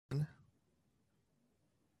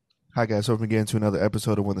Hi, guys. Welcome again to another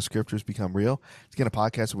episode of When the Scriptures Become Real. It's again a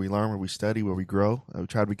podcast where we learn, where we study, where we grow. We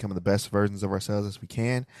try to become the best versions of ourselves as we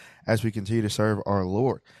can as we continue to serve our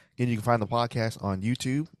Lord. Again, you can find the podcast on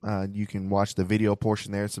YouTube. You can watch the video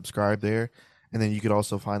portion there, subscribe there. And then you can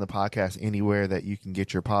also find the podcast anywhere that you can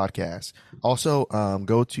get your podcasts. Also,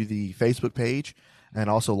 go to the Facebook page and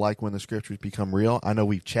also like When the Scriptures Become Real. I know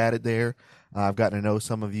we've chatted there. I've gotten to know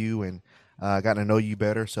some of you and gotten to know you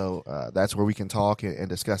better. So that's where we can talk and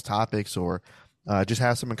discuss topics or just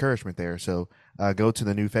have some encouragement there. So go to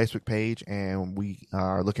the new Facebook page, and we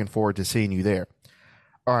are looking forward to seeing you there.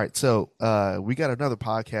 All right. So we got another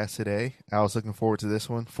podcast today. I was looking forward to this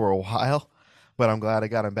one for a while, but I'm glad I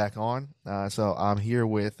got him back on. So I'm here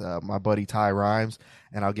with my buddy Ty Rhymes,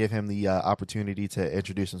 and I'll give him the opportunity to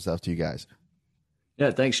introduce himself to you guys. Yeah,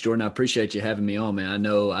 thanks, Jordan. I appreciate you having me on, man. I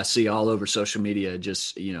know I see all over social media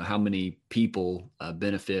just, how many people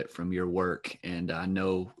benefit from your work. And I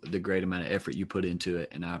know the great amount of effort you put into it.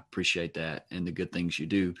 And I appreciate that and the good things you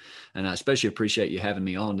do. And I especially appreciate you having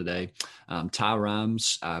me on today. Ty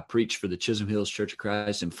Rhymes. I preach for the Chisholm Hills Church of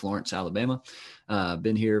Christ in Florence, Alabama.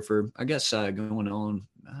 Been here for, I guess, going on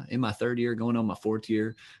in my third year, going on my fourth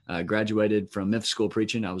year. Graduated from Memphis School of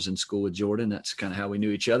Preaching. I was in school with Jordan. That's kind of how we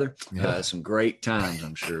knew each other. Yeah. Some great times.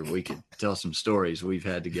 I'm sure we could tell some stories we've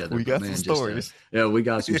had together. We But got some man, stories. yeah, we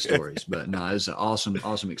got some stories. But no, it was an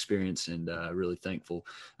awesome experience, and really thankful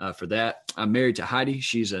for that. I'm married to Heidi.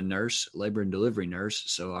 She's a nurse, labor and delivery nurse.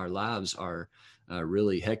 So our lives are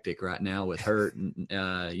really hectic right now with her,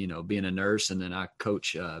 being a nurse. And then I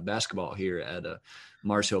coach basketball here at a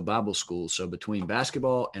Mars Hill Bible School. So between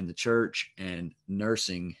basketball and the church and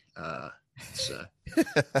nursing, it's a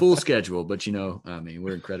full schedule. But,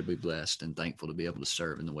 we're incredibly blessed and thankful to be able to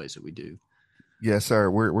serve in the ways that we do. Yes, sir.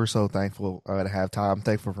 We're so thankful to have Ty. I'm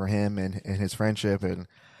thankful for him and his friendship and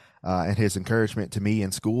his encouragement to me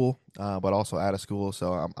in school, but also out of school.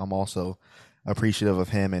 So I'm also appreciative of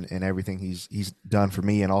him and everything he's done for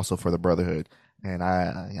me and also for the brotherhood. And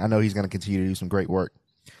I know he's going to continue to do some great work.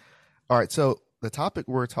 All right. So the topic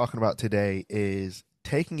we're talking about today is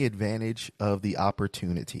taking advantage of the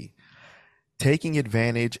opportunity. Taking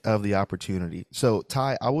advantage of the opportunity. So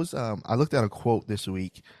Ty, I looked at a quote this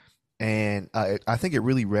week, and I think it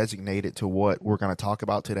really resonated to what we're going to talk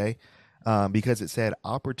about today, because it said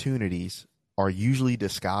opportunities are usually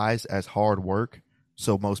disguised as hard work,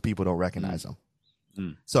 so most people don't recognize them.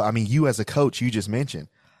 Mm. So, I mean, you as a coach, you just mentioned,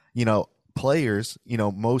 players,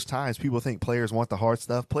 most times people think players want the hard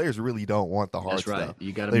stuff. Players really don't want the hard That's right. stuff.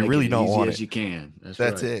 You got to They make it really as don't easy want as it. you can. That's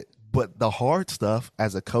That's right. it. But the hard stuff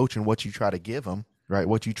as a coach and what you try to give them, right?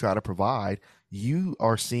 What you try to provide, you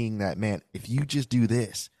are seeing that, man, if you just do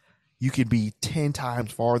this, you could be 10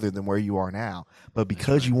 times farther than where you are now. But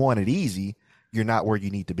because you want it easy, you're not where you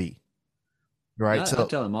need to be. Right. I So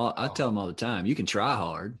tell them all. I tell them all the time. You can try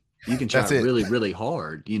hard. You can try that's it. really, really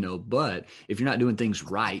hard. But if you're not doing things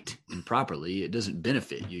right and properly, it doesn't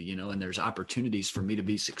benefit you. And there's opportunities for me to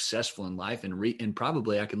be successful in life, and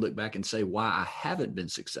probably I could look back and say why I haven't been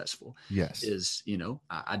successful. Yes, Is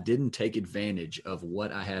I didn't take advantage of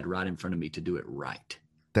what I had right in front of me to do it right.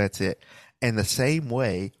 that's it. And the same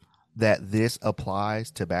way that this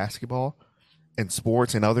applies to basketball and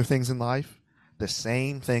sports and other things in life, the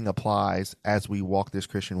same thing applies as we walk this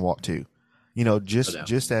Christian walk too. No doubt.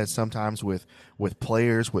 Just as sometimes with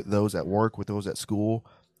players, with those at work, with those at school,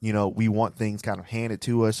 we want things kind of handed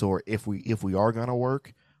to us, or if we are going to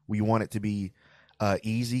work, we want it to be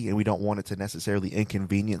easy, and we don't want it to necessarily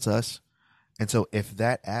inconvenience us. And so, if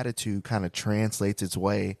that attitude kind of translates its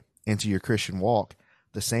way into your Christian walk,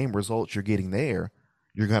 the same results you're getting there,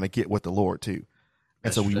 you're going to get with the Lord too.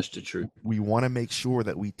 And so That's the truth. we want to make sure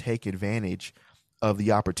that we take advantage of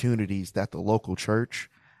the opportunities that the local church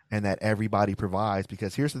and that everybody provides.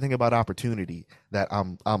 Because here's the thing about opportunity that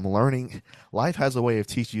I'm learning: life has a way of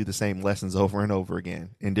teaching you the same lessons over and over again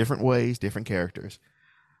in different ways, different characters.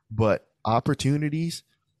 But opportunities,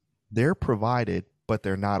 they're provided, but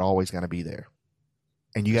they're not always going to be there,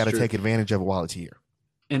 and you That's got to true. take advantage of it while it's here.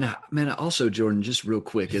 And man, also Jordan, just real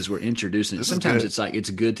quick as we're introducing it, This is sometimes good. it's like it's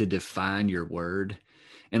good to define your word.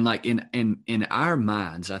 And like in our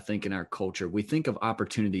minds, I think in our culture, we think of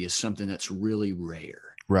opportunity as something that's really rare.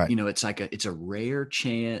 Right. It's like it's a rare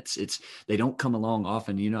chance. They don't come along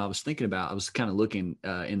often. I was kind of looking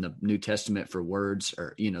in the New Testament for words,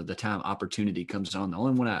 or the time opportunity comes on. The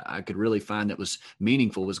only one I could really find that was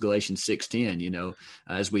meaningful was Galatians 6:10.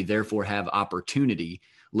 As we therefore have opportunity,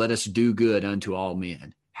 let us do good unto all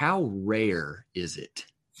men. How rare is it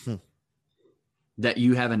Hmm. that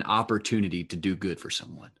you have an opportunity to do good for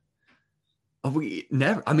someone? We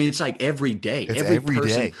never, I mean, it's like every day, It's every every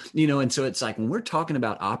person, day. and so it's like when we're talking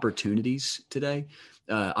about opportunities today,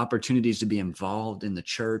 opportunities to be involved in the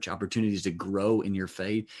church, opportunities to grow in your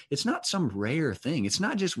faith, it's not some rare thing. It's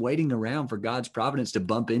not just waiting around for God's providence to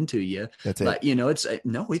bump into you. That's it. But, it's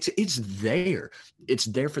no, it's there. It's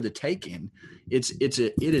there for the taking. It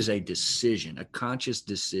is a decision, a conscious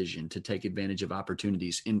decision to take advantage of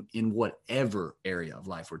opportunities in whatever area of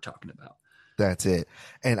life we're talking about. That's it.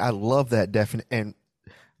 And I love that definite. And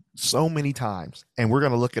so many times, and we're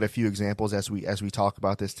going to look at a few examples as we talk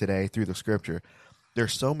about this today through the scripture.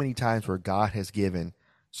 There's so many times where God has given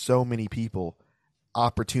so many people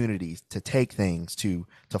opportunities to take things, to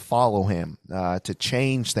follow him, to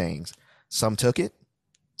change things. Some took it,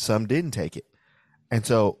 some didn't take it. And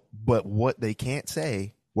so, but what they can't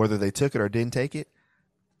say, whether they took it or didn't take it,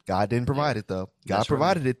 God didn't provide it though. God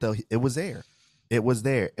provided it though. It was there. It was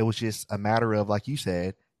there. It was just a matter of, like you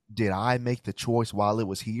said, did I make the choice while it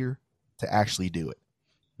was here to actually do it?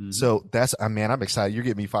 Mm-hmm. So that's, man, I'm excited. You're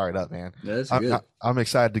getting me fired up, man. That's good. I'm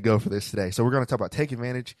excited to go for this today. So we're going to talk about take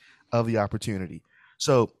advantage of the opportunity.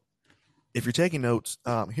 So if you're taking notes,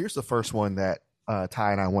 here's the first one that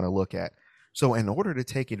Ty and I want to look at. So in order to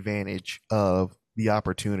take advantage of the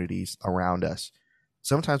opportunities around us,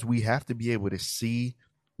 sometimes we have to be able to see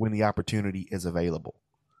when the opportunity is available.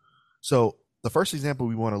 So the first example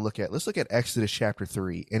we want to look at, let's look at Exodus chapter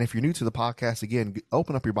 3. And if you're new to the podcast, again,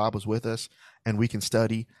 open up your Bibles with us and we can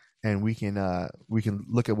study and we can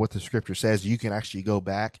look at what the scripture says. You can actually go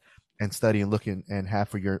back and study and look and have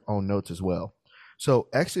for your own notes as well. So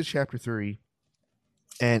Exodus chapter 3,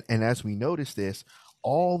 and as we notice this,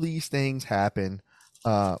 all these things happen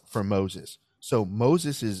for Moses. So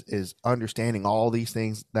Moses is understanding all these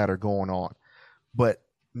things that are going on. But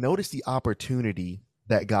notice the opportunity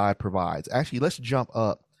that God provides. Actually, let's jump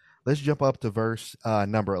up to verse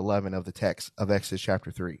number 11 of the text of Exodus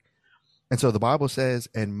chapter 3. And so the Bible says,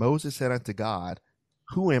 and Moses said unto God,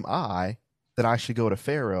 who am I that I should go to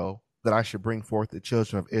Pharaoh, that I should bring forth the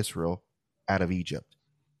children of Israel out of Egypt?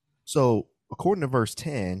 So according to verse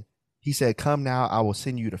 10, he said, come now, I will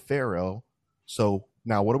send you to Pharaoh. So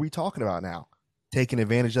now what are we talking about now? Taking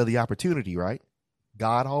advantage of the opportunity, right?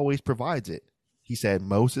 God always provides it. He said,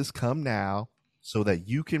 Moses, come now, so that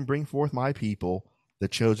you can bring forth my people, the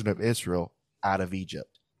children of Israel, out of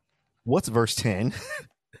Egypt. What's verse 10?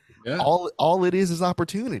 Yeah. All it is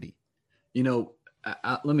opportunity.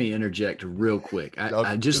 Let me interject real quick.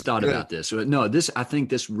 I just thought about this. No, I think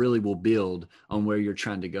this really will build on where you're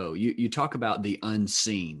trying to go. You talk about the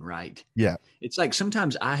unseen, right? Yeah. It's like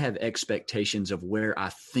sometimes I have expectations of where I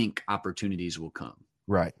think opportunities will come.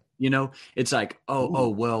 Right. It's like,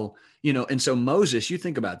 well, and so Moses, you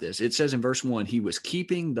think about this. It says in verse 1, he was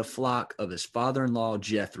keeping the flock of his father-in-law,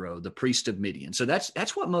 Jethro, the priest of Midian. So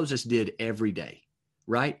that's what Moses did every day,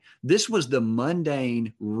 right? This was the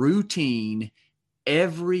mundane, routine,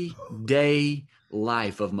 everyday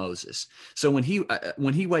life of Moses. So when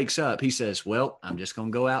he wakes up, he says, well, I'm just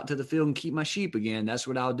going to go out to the field and keep my sheep again. That's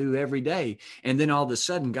what I'll do every day. And then all of a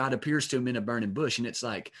sudden God appears to him in a burning bush. And it's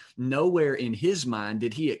like nowhere in his mind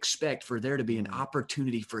did he expect for there to be an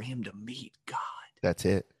opportunity for him to meet God. That's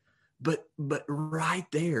it. But right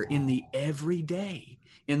there in the everyday,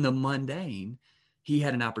 in the mundane, he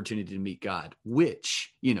had an opportunity to meet God,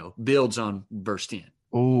 which, builds on verse 10.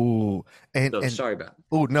 Oh, and sorry about it.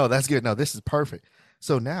 Oh, no, that's good. No, this is perfect.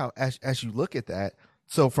 So now as you look at that,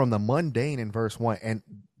 so from the mundane in verse 1, and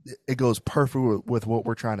it goes perfect with what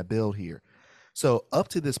we're trying to build here. So up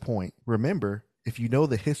to this point, remember, if you know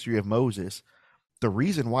the history of Moses, the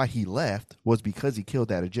reason why he left was because he killed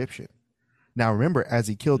that Egyptian. Now, remember, as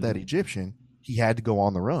he killed that Egyptian, he had to go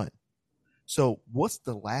on the run. So what's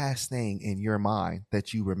the last thing in your mind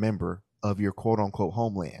that you remember of your quote unquote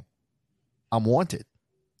homeland? I'm wanted.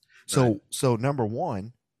 So number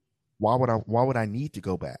one, why would I need to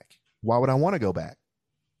go back? Why would I want to go back?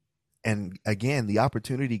 And again, the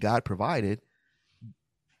opportunity God provided,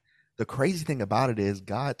 the crazy thing about it is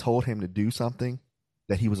God told him to do something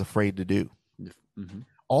that he was afraid to do. Mm-hmm.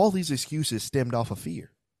 All these excuses stemmed off of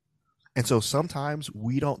fear. And so sometimes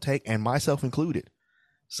we don't take, and myself included,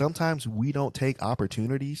 sometimes we don't take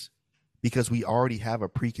opportunities because we already have a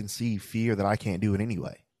preconceived fear that I can't do it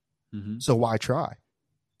anyway. Mm-hmm. So why try?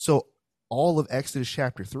 So all of Exodus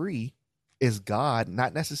chapter 3 is God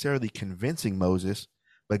not necessarily convincing Moses,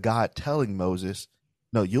 but God telling Moses,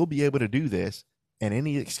 no, you'll be able to do this. And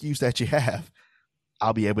any excuse that you have,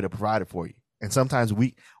 I'll be able to provide it for you. And sometimes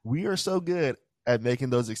we are so good at making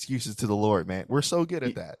those excuses to the Lord, man. We're so good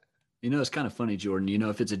at that. It's kind of funny, Jordan.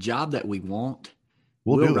 If it's a job that we want,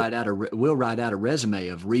 We'll do it. We'll write out a resume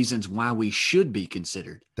of reasons why we should be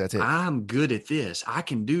considered. That's it. I'm good at this. I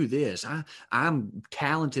can do this. I'm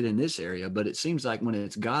talented in this area. But it seems like when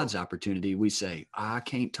it's God's opportunity, we say, I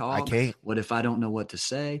can't talk. I can't. What if I don't know what to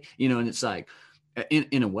say? You know, and it's like,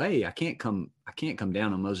 in a way, I can't come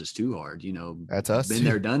down on Moses too hard. You know, that's us. Been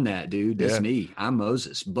there, done that, dude. That's me. I'm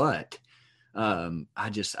Moses. But I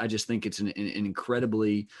just think it's an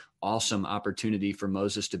incredibly awesome opportunity for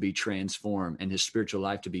Moses to be transformed and his spiritual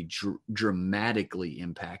life to be dramatically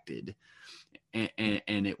impacted.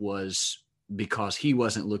 And it was because he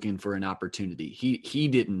wasn't looking for an opportunity. He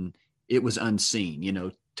didn't, it was unseen, you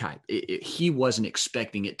know, type. He wasn't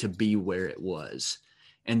expecting it to be where it was.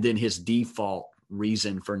 And then his default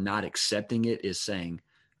reason for not accepting it is saying,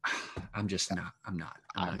 I'm not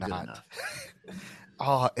good enough.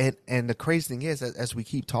 Oh, and the crazy thing is, as we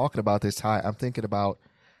keep talking about this, Ty, I'm thinking about,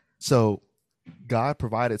 so God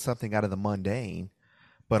provided something out of the mundane,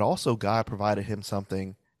 but also God provided him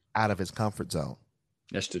something out of his comfort zone.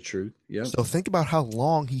 That's the truth. Yeah. So think about how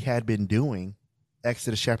long he had been doing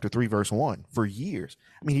Exodus chapter 3, verse 1 for years.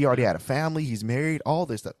 I mean, he already had a family, he's married, all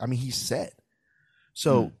this stuff. I mean, he's set.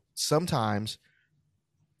 So sometimes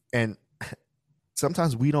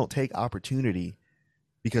we don't take opportunity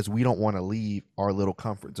because we don't want to leave our little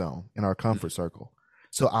comfort zone and our comfort circle.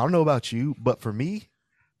 So I don't know about you, but for me,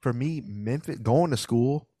 Memphis, going to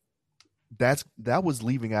school, that was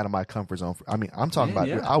leaving out of my comfort zone. I mean, I'm talking about,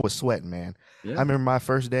 I was sweating, man. Yeah. I remember my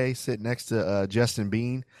first day sitting next to Justin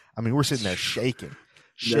Bean. I mean, we're sitting there shaking.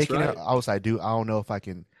 Right. I was like, dude, I don't know if I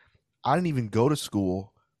can. I didn't even go to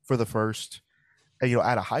school for the first,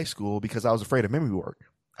 out of high school because I was afraid of memory work.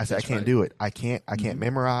 I said, I can't do it. I can't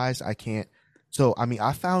memorize. I can't. So, I mean,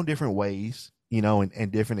 I found different ways,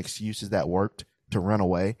 and different excuses that worked to run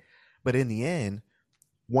away. But in the end,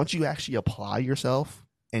 once you actually apply yourself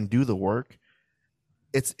and do the work,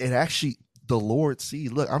 it actually, the Lord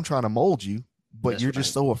sees, look, I'm trying to mold you, but you're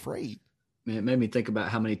just so afraid. Man, it made me think about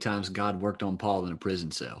how many times God worked on Paul in a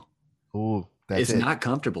prison cell. Oh, it's not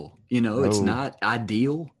comfortable. It's not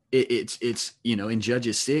ideal. It's in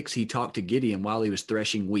Judges 6, he talked to Gideon while he was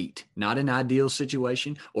threshing wheat, not an ideal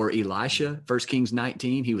situation. Or Elisha, 1 Kings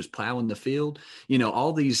 19, he was plowing the field.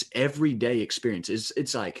 All these everyday experiences.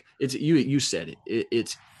 It's like, you said it.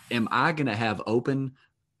 It's, am I going to have open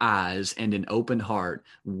eyes and an open heart,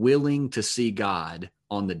 willing to see God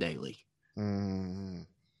on the daily?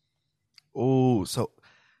 Oh, so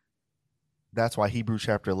that's why Hebrews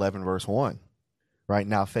chapter 11, verse 1, right?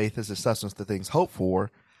 Now faith is the substance of things hoped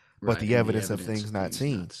for, but the evidence of things not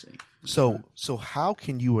seen. So how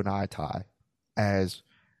can you and I, Ty, as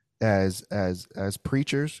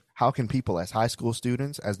preachers, how can people as high school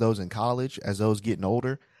students, as those in college, as those getting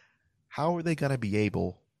older, how are they going to be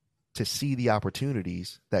able to see the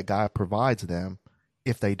opportunities that God provides them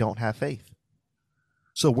if they don't have faith?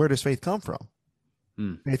 So where does faith come from?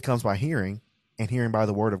 Faith comes by hearing, and hearing by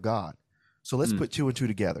the word of God. So let's put two and two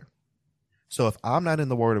together. So if I'm not in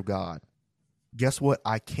the word of God, guess what?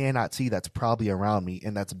 I cannot see that's probably around me,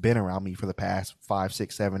 and that's been around me for the past 5,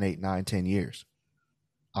 6, 7, 8, 9, 10 years.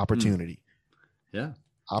 Opportunity. Yeah.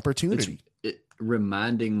 Opportunity.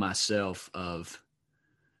 Reminding myself of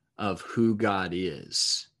who God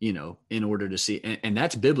is, in order to see, and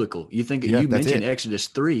that's biblical. You think you mentioned Exodus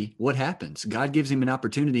 3, what happens? God gives him an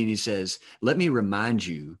opportunity and he says, let me remind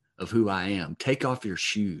you of who I am. Take off your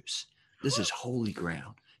shoes. This is holy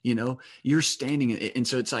ground. You're standing. And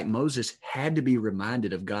so it's like Moses had to be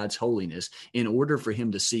reminded of God's holiness in order for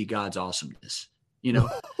him to see God's awesomeness,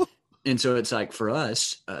 And so it's like for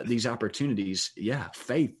us, these opportunities,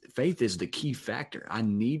 faith is the key factor. I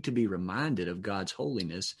need to be reminded of God's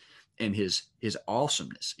holiness and his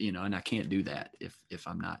awesomeness, and I can't do that if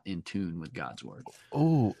I'm not in tune with God's word.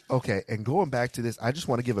 Oh, okay. And going back to this, I just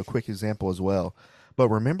want to give a quick example as well. But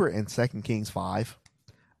remember in 2 Kings 5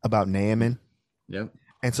 about Naaman? Yep.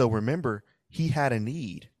 And so remember, he had a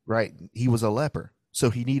need, right? He was a leper, so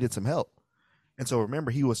he needed some help. And so remember,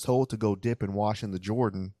 he was told to go dip and wash in the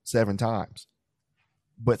Jordan 7 times.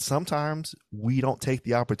 But sometimes we don't take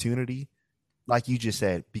the opportunity, like you just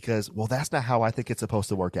said, because, well, that's not how I think it's supposed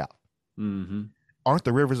to work out. Mm-hmm. Aren't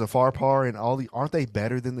the rivers of Pharpar and aren't they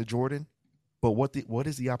better than the Jordan? But what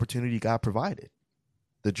is the opportunity God provided?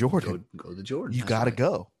 The Jordan. Go to the Jordan. You got to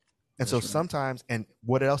go. And so sometimes, and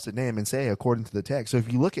what else did Naaman say according to the text? So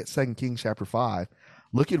if you look at 2 Kings chapter 5,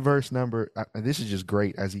 look at verse number, and this is just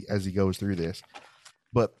great as he goes through this.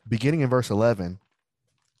 But beginning in verse 11,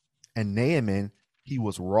 and Naaman, he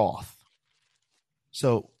was wroth.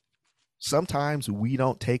 So sometimes we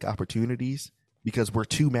don't take opportunities because we're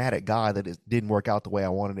too mad at God that it didn't work out the way I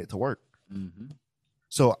wanted it to work. Mm-hmm.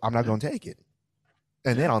 So I'm not going to take it.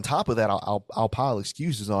 And Yeah. then on top of that, I'll pile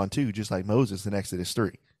excuses on too, just like Moses in Exodus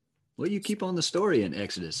 3. Well, you keep on the story in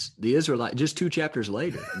Exodus. The Israelite, just 2 chapters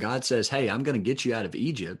later, God says, "Hey, I'm going to get you out of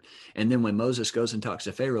Egypt." And then when Moses goes and talks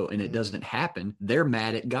to Pharaoh and it doesn't happen, they're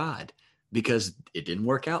mad at God because it didn't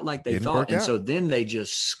work out like they Didn't thought. work And out. so then they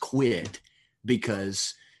just quit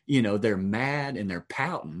because, they're mad and they're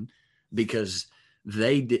pouting because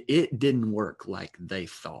it didn't work like they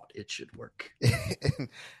thought it should work.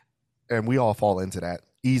 And we all fall into that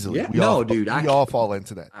easily. Yeah. No, dude, We all fall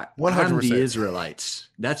into that. I'm the 100%. Israelites.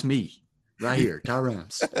 That's me right here. Ty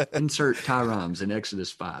Rams. Insert Ty Rams in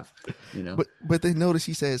Exodus 5. But then notice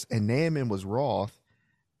he says, and Naaman was wroth,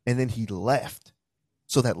 and then he left.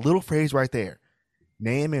 So that little phrase right there,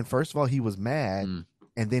 Naaman, first of all, he was mad,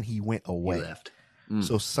 and then he went away. He left.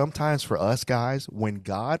 So sometimes for us guys, when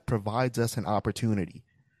God provides us an opportunity,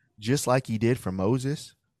 just like he did for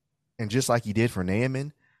Moses and just like he did for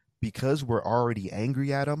Naaman, because we're already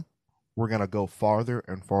angry at him, we're going to go farther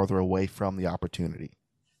and farther away from the opportunity.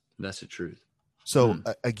 That's the truth. So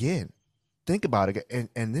again, think about it.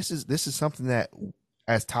 And this is something that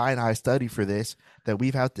as Ty and I study for this, that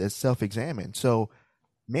we've had to self-examine. So,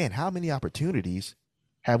 man, how many opportunities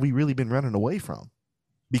have we really been running away from?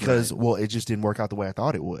 Because, well, it just didn't work out the way I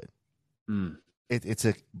thought it would.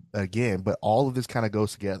 Again, but all of this kind of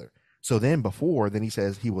goes together. So then he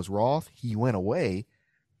says he was wroth, he went away,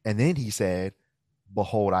 and then he said,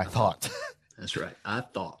 behold, I thought. That's right. I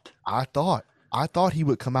thought he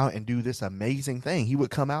would come out and do this amazing thing. He would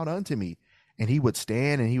come out unto me, and he would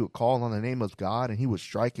stand and he would call on the name of God, and he would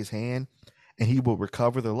strike his hand, and he would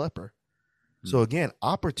recover the leper. So again,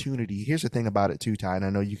 opportunity. Here's the thing about it too, Ty, and I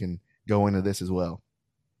know you can go into this as well.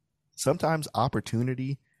 Sometimes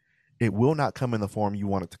opportunity, it will not come in the form you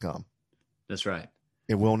want it to come. That's right.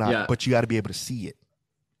 It will not, but you got to be able to see it.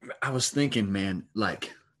 I was thinking, man,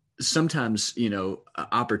 like sometimes,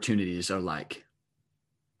 opportunities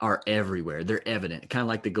are everywhere. They're evident, kind of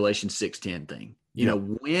like the Galatians 6:10 thing.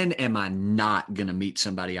 When am I not going to meet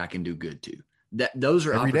somebody I can do good to? Those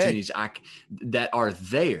are Every opportunities that are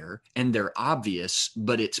there and they're obvious,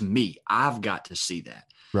 but it's me. I've got to see that.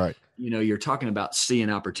 Right. You're talking about seeing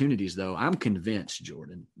opportunities, though. I'm convinced,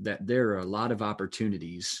 Jordan, that there are a lot of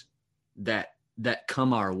opportunities that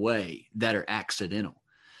come our way that are accidental.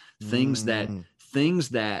 Things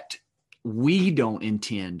that we don't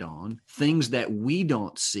intend on, things that we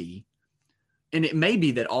don't see. And it may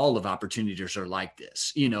be that all of opportunities are like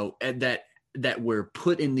this, that we're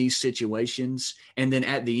put in these situations. And then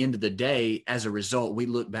at the end of the day, as a result, we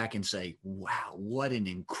look back and say, wow, what an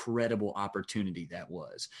incredible opportunity that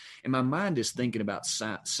was. And my mind is thinking about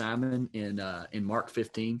Simon in Mark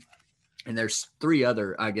 15. And there's two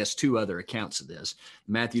other accounts of this,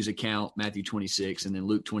 Matthew's account, Matthew 26, and then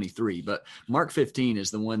Luke 23. But Mark 15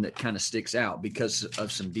 is the one that kind of sticks out because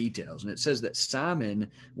of some details. And it says that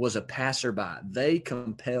Simon was a passerby. They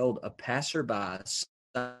compelled a passerby,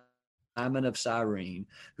 Simon of Cyrene,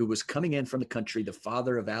 who was coming in from the country, the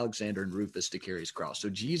father of Alexander and Rufus, to carry his cross. So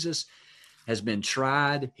Jesus has been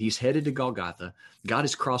tried. He's headed to Golgotha, got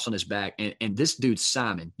his cross on his back. And this dude,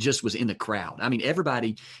 Simon, just was in the crowd. I mean,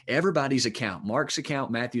 everybody's account, Mark's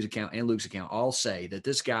account, Matthew's account, and Luke's account all say that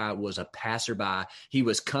this guy was a passerby. He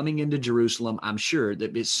was coming into Jerusalem. I'm sure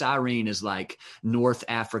that Cyrene is like North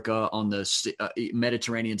Africa on the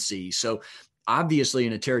Mediterranean Sea. So obviously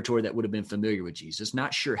in a territory that would have been familiar with Jesus.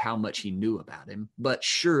 Not sure how much he knew about him, but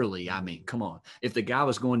surely, I mean, come on. If the guy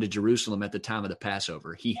was going to Jerusalem at the time of the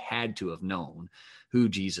Passover, he had to have known who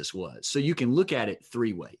Jesus was. So you can look at it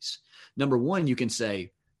three ways. Number one, you can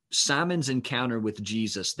say Simon's encounter with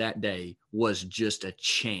Jesus that day was just a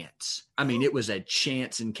chance. I mean, it was a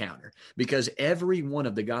chance encounter because every one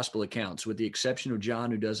of the gospel accounts, with the exception of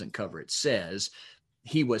John, who doesn't cover it, says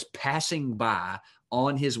he was passing by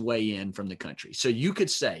on his way in from the country. So you could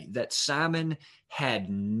say that Simon had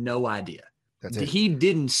no idea. He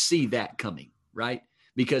didn't see that coming, right?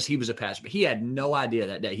 Because he was a pastor. He had no idea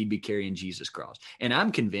that day he'd be carrying Jesus' cross. And I'm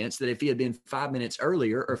convinced that if he had been 5 minutes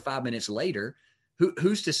earlier or 5 minutes later,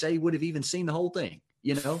 who's to say he would have even seen the whole thing?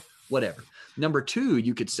 Whatever. Number two,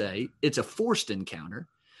 you could say it's a forced encounter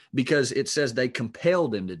because it says they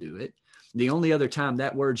compelled him to do it. The only other time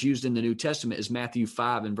that word's used in the New Testament is Matthew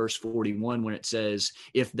 5 and verse 41, when it says,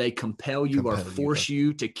 if they compel you or force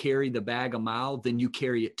you to carry the bag a mile, then you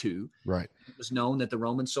carry it too. Right. It was known that the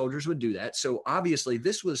Roman soldiers would do that. So obviously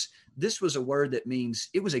this was a word that means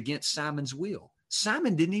it was against Simon's will.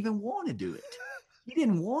 Simon didn't even want to do it. He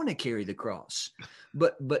didn't want to carry the cross.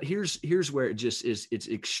 But here's where it just is. It's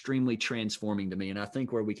extremely transforming to me. And I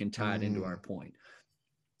think where we can tie it into our point.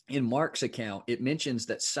 In Mark's account, it mentions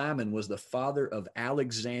that Simon was the father of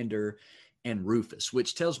Alexander and Rufus,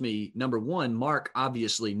 which tells me, number one, Mark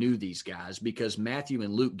obviously knew these guys because Matthew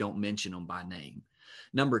and Luke don't mention them by name.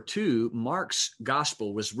 Number two, Mark's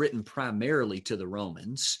gospel was written primarily to the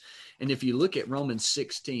Romans. And if you look at Romans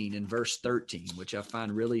 16 and verse 13, which I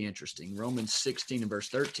find really interesting, Romans 16 and verse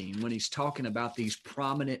 13, when he's talking about these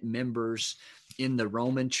prominent members in the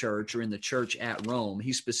Roman church or in the church at Rome,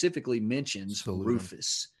 he specifically mentions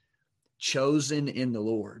Rufus, chosen in the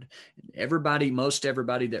Lord. Most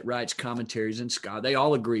everybody that writes commentaries and scholar, they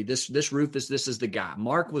all agree this Rufus, this is the guy.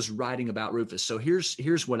 Mark was writing about Rufus. So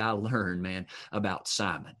here's what I learned, man, about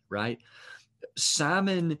Simon, right?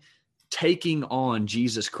 Simon taking on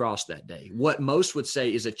Jesus' cross that day, what most would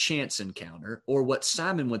say is a chance encounter, or what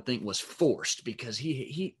Simon would think was forced because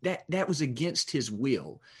that was against his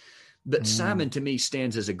will. But Simon to me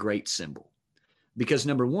stands as a great symbol. Because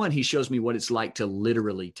number one, he shows me what it's like to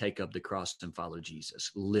literally take up the cross and follow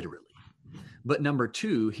Jesus, literally. But number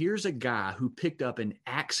two, here's a guy who picked up an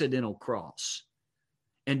accidental cross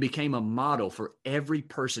and became a model for every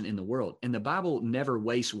person in the world. And the Bible never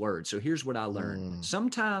wastes words. So here's what I learned.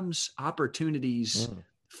 Sometimes opportunities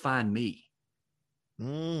find me,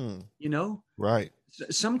 Right.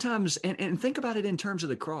 Sometimes, and think about it in terms of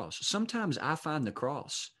the cross. Sometimes I find the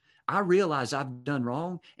cross. I realize I've done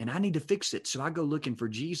wrong and I need to fix it. So I go looking for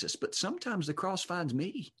Jesus. But sometimes the cross finds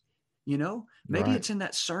me, maybe it's in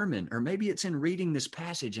that sermon, or maybe it's in reading this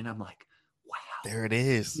passage. And I'm like, wow, there it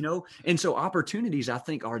is. And so opportunities, I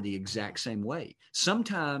think, are the exact same way.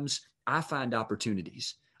 Sometimes I find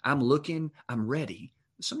opportunities. I'm looking, I'm ready.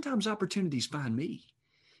 Sometimes opportunities find me.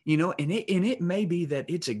 And it may be that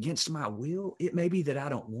it's against my will. It may be that I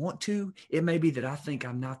don't want to. It may be that I think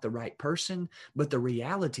I'm not the right person. But the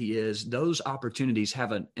reality is those opportunities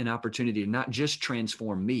have an opportunity to not just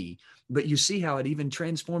transform me, but you see how it even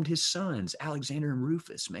transformed his sons, Alexander and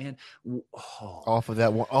Rufus, man. Off of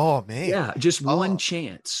that one. Oh, man. Yeah, just one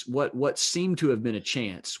chance. What seemed to have been a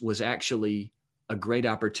chance was actually a great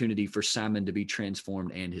opportunity for Simon to be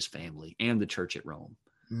transformed and his family and the church at Rome.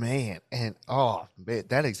 Man, and man,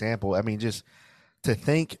 that example, I mean, just to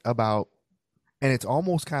think about, and it's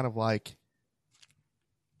almost kind of like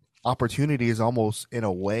opportunity is almost in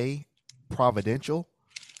a way providential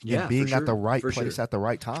in being at the right place at the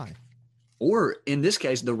right time. Or in this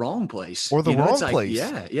case, the wrong place. Or the wrong place.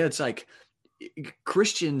 Yeah. It's like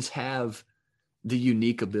Christians have the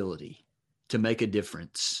unique ability to make a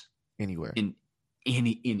difference anywhere, in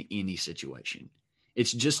any situation.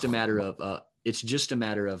 It's just a matter of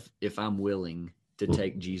if I'm willing to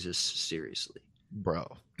take Jesus seriously.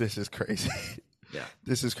 Bro, this is crazy. Yeah.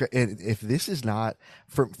 This is crazy. And if this is not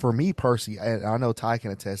for me personally, I know Ty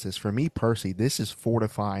can attest this, for me personally, this is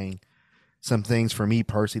fortifying some things for me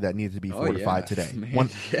personally that needed to be fortified today.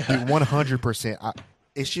 100%.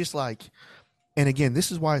 It's just like, and again,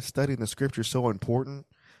 this is why studying the scripture is so important,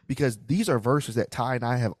 because these are verses that Ty and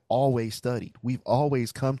I have always studied. We've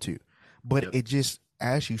always come to, but it just,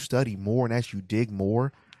 as you study more and as you dig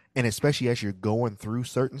more, and especially as you're going through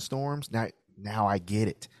certain storms, now I get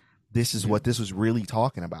it. This is what this was really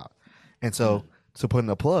talking about. And so, to put in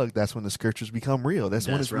a plug, that's when the scriptures become real. That's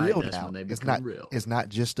when it's real now. When they become real. It's not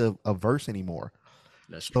just a verse anymore.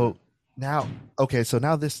 That's true. So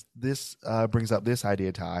now this brings up this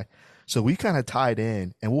idea, Ty. So we kind of tied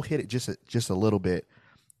in, and we'll hit it just a little bit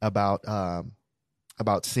about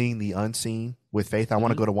seeing the unseen with faith. I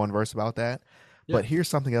want to go to one verse about that. Yeah. But here's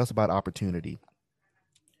something else about opportunity.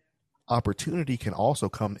 Opportunity can also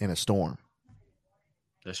come in a storm.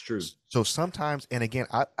 That's true. So sometimes, and again,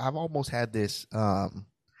 I've almost had this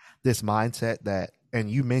this mindset that, and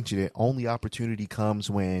you mentioned it, only opportunity comes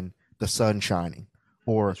when the sun's shining,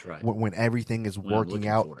 or when everything is working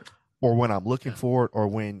out, or when I'm looking for it, or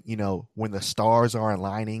when when the stars are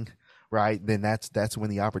aligning, right? Then that's when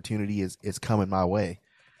the opportunity is coming my way.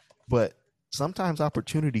 But sometimes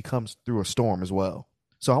opportunity comes through a storm as well.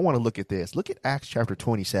 So I want to look at this. Look at Acts chapter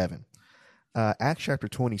 27. Acts chapter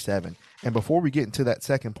 27. And before we get into that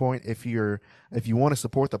second point, if you want to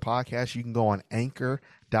support the podcast, you can go on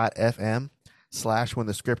anchor.fm/when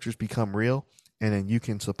the scriptures become real. And then you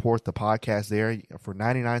can support the podcast there for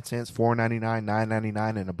 99 cents, $4.99,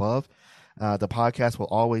 $9.99 and above. The podcast will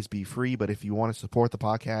always be free, but if you want to support the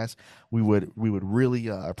podcast, we would really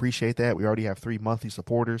appreciate that. We already have 3 monthly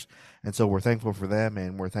supporters, and so we're thankful for them,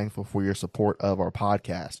 and we're thankful for your support of our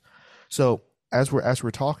podcast. So as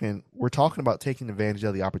we're talking about taking advantage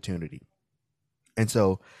of the opportunity, and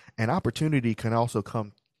so an opportunity can also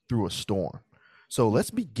come through a storm. So let's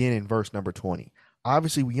begin in verse number 20.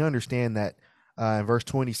 Obviously, we understand that in verse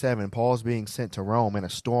 27, Paul is being sent to Rome, and a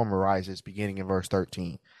storm arises beginning in verse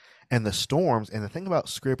 13. And the storms, and the thing about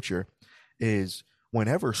scripture is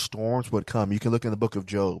whenever storms would come, you can look in the book of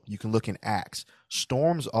Job, you can look in Acts,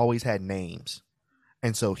 storms always had names.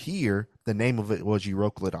 And so here, the name of it was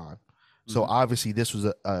Euroclydon. So obviously this was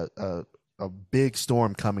a big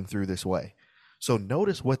storm coming through this way. So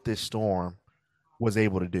notice what this storm was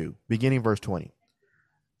able to do. Beginning verse 20.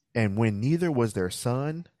 And when neither was there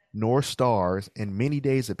sun nor stars, and many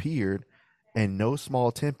days appeared, and no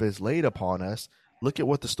small tempest laid upon us, look at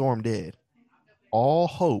what the storm did. All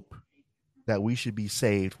hope that we should be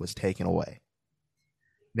saved was taken away.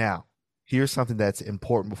 Now, here's something that's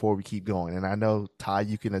important before we keep going. And I know, Ty,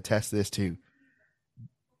 you can attest to this too.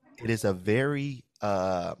 It is a very,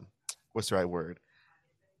 what's the right word?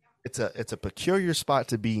 It's a peculiar spot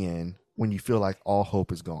to be in when you feel like all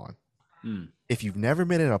hope is gone. If you've never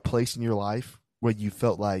been in a place in your life where you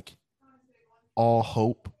felt like all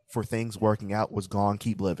hope for things working out was gone,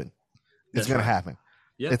 keep living. It's going to happen.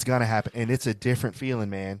 Yep. It's going to happen. And it's a different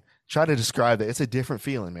feeling, man. Try to describe that. It's a different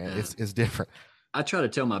feeling, man. Yeah. It's different. I try to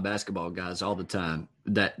tell my basketball guys all the time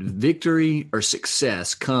that victory or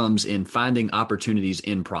success comes in finding opportunities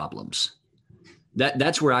in problems.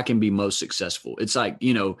 That's where I can be most successful. It's like,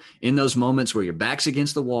 in those moments where your back's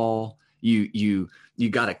against the wall, you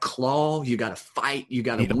got to claw, you got to fight, you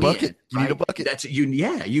got to win. Bucket. You need a bucket.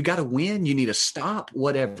 You got to win. You need to stop,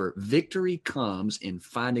 whatever. Victory comes in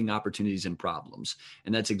finding opportunities in problems.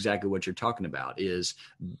 And that's exactly what you're talking about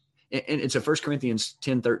and it's a 1 Corinthians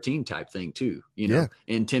 10:13 type thing too.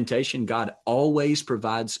 In temptation, God always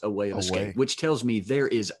provides a way of escape, which tells me there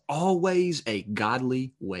is always a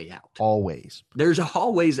godly way out. Always. There's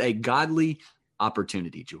always a godly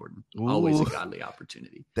opportunity, Jordan. Always a godly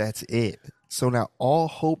opportunity. That's it. So now all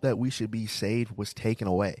hope that we should be saved was taken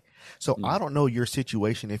away. So I don't know your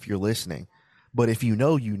situation if you're listening, but if you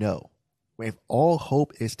know, you know. If all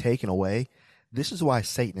hope is taken away, this is why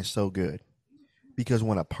Satan is so good. Because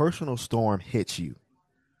when a personal storm hits you,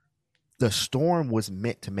 the storm was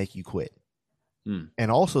meant to make you quit.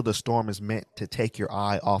 And also the storm is meant to take your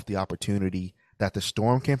eye off the opportunity that the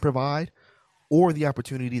storm can provide or the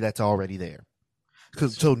opportunity that's already there.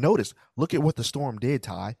 So notice, look at what the storm did,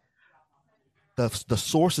 Ty. The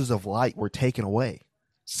sources of light were taken away,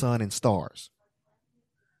 sun and stars.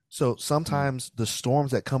 So sometimes the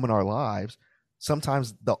storms that come in our lives,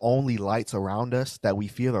 sometimes the only lights around us that we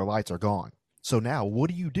feel are lights are gone. So now what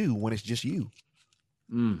do you do when it's just you?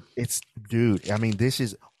 This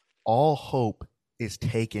is all hope is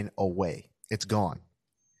taken away. It's gone.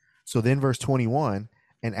 So then verse 21,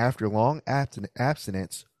 and after long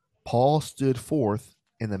abstinence, Paul stood forth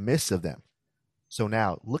in the midst of them. So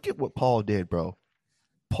now look at what Paul did, bro.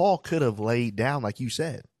 Paul could have laid down, like you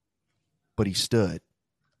said, but he stood.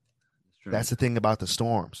 That's the thing about the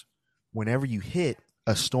storms. Whenever you hit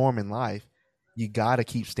a storm in life, you got to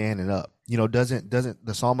keep standing up. Doesn't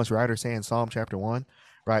the psalmist writer say in Psalm chapter 1,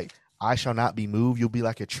 right? I shall not be moved. You'll be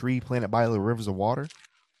like a tree planted by the rivers of water.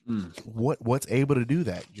 What's able to do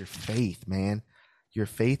that? Your faith, man. Your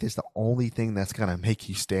faith is the only thing that's going to make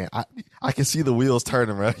you stand. I can see the wheels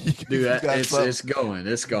turning, right? Dude, it's going.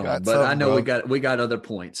 But I know we got other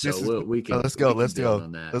points, so we can. Let's go. Let's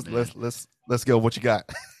go. What you got?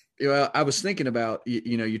 Well, I was thinking about,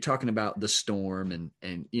 you're talking about the storm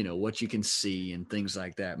and what you can see and things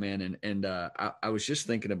like that, man. And I was just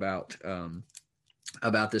thinking about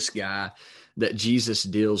this guy that Jesus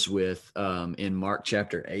deals with in Mark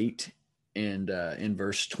chapter 8 and in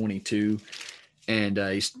verse 22. And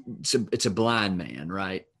it's a blind man,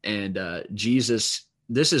 right? And Jesus,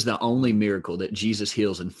 this is the only miracle that Jesus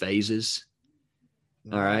heals in phases.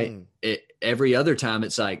 All right. Every other time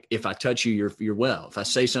it's like, if I touch you, you're well. If I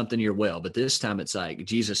say something, you're well. But this time it's like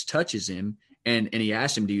Jesus touches him and he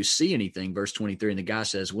asks him, do you see anything? Verse 23. And the guy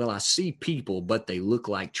says, well, I see people, but they look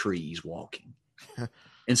like trees walking.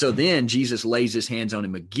 And so then Jesus lays his hands on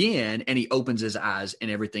him again and he opens his eyes and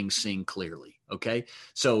everything's seen clearly. Okay.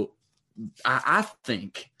 So I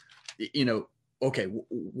think, okay,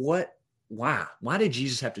 why did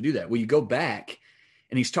Jesus have to do that? Well, you go back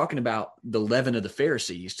and he's talking about the leaven of the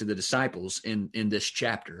Pharisees to the disciples in this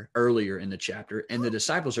chapter, earlier in the chapter. And the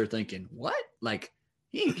disciples are thinking, what? Like,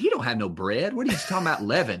 he don't have no bread. What are you talking about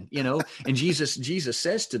leaven? And Jesus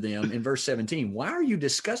says to them in verse 17, why are you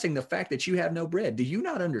discussing the fact that you have no bread? Do you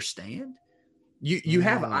not understand? You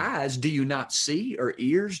have eyes. Do you not see? Or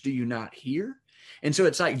ears? Do you not hear? And so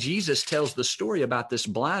it's like Jesus tells the story about this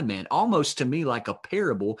blind man, almost to me like a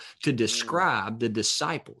parable to describe the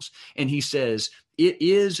disciples. And he says, it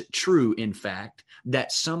is true, in fact,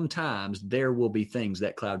 that sometimes there will be things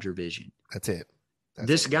that cloud your vision. That's it.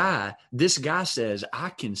 This guy says, I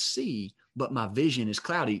can see, but my vision is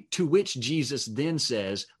cloudy, to which Jesus then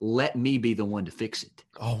says, let me be the one to fix it.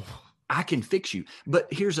 Oh, I can fix you.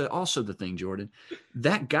 But here's also the thing, Jordan.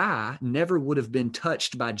 That guy never would have been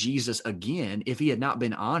touched by Jesus again if he had not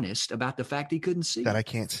been honest about the fact he couldn't see. That I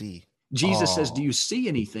can't see. Jesus says, do you see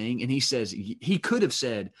anything? And he says, he could have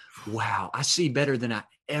said, wow, I see better than I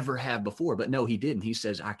ever have before. But no, he didn't. He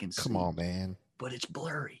says, I can see. Come on, man. But it's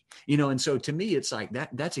blurry, you know? And so to me, it's like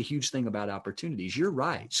that's a huge thing about opportunities. You're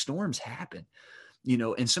right. Storms happen, you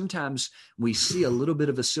know, and sometimes we see a little bit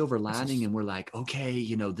of a silver lining and we're like, okay,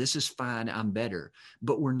 you know, this is fine. I'm better,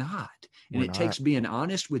 but we're not. And it takes being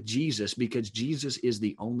honest with Jesus, because Jesus is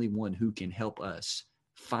the only one who can help us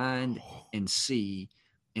find and see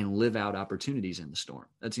and live out opportunities in the storm.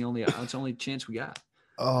 That's the only chance we got.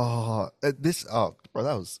 Bro, that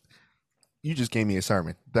was, you just gave me a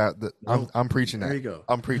sermon. I'm preaching that. There you go.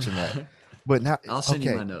 I'm preaching that. But now I'll send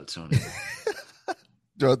you my notes on it.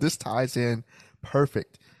 Joe, this ties in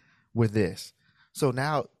perfect with this. So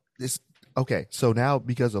now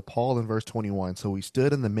because of Paul in verse 21, so he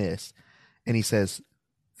stood in the midst and he says,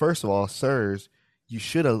 first of all, sirs, you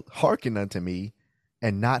should have hearkened unto me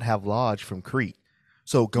and not have lodged from Crete.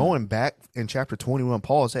 So going back in chapter 21,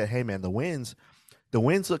 Paul said, hey man, the winds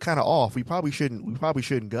look kind of off. We probably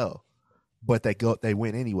shouldn't go. But they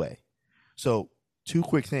went anyway. So 2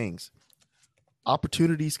 quick things.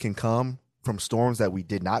 Opportunities can come from storms that we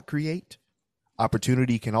did not create.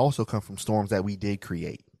 Opportunity can also come from storms that we did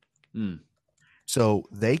create. So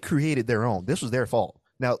they created their own. This was their fault.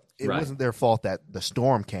 Now, it wasn't their fault that the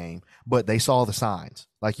storm came, but they saw the signs.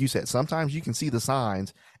 Like you said, sometimes you can see the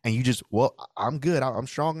signs and you just, well, I'm good. I'm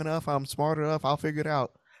strong enough. I'm smart enough. I'll figure it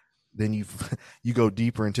out. Then you go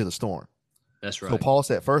deeper into the storm. That's right. So Paul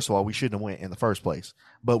said, first of all, we shouldn't have went in the first place,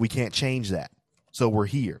 but we can't change that. So we're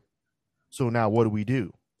here. So now what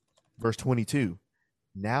do? Verse 22,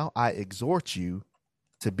 now I exhort you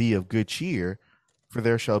to be of good cheer, for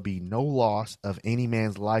there shall be no loss of any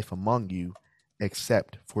man's life among you,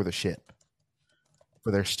 except for the ship.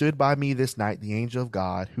 For there stood by me this night the angel of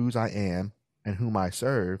God, whose I am and whom I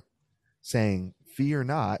serve, saying, Fear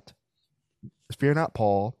not,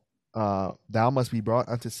 Paul, thou must be brought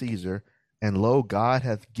unto Caesar. And lo, God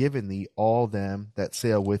hath given thee all them that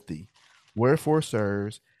sail with thee. Wherefore,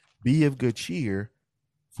 sirs, be of good cheer,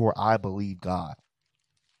 for I believe God.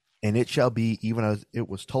 And it shall be even as it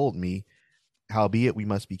was told me, howbeit we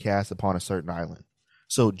must be cast upon a certain island.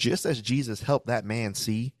 So just as Jesus helped that man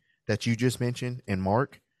see that you just mentioned in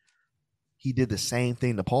Mark, he did the same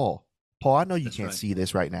thing to Paul. Paul, I know you can't see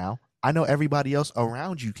this right now. I know everybody else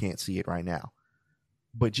around you can't see it right now.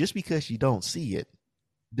 But just because you don't see it,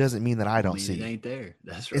 doesn't mean that I don't see it. It ain't there.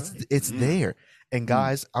 That's right. It's there. And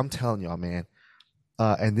guys, I'm telling y'all, man,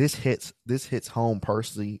 and this hits home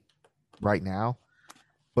personally right now.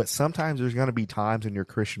 But sometimes there's going to be times in your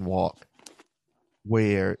Christian walk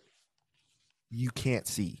where you can't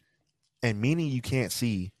see. And meaning you can't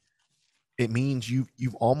see, it means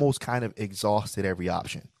you've almost kind of exhausted every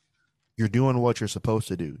option. You're doing what you're supposed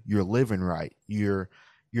to do. You're living right. You're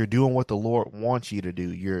doing what the Lord wants you to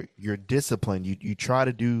do. You're disciplined. You try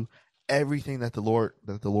to do everything that the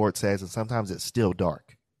Lord says, and sometimes it's still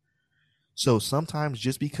dark. So sometimes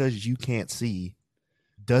just because you can't see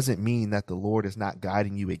doesn't mean that the Lord is not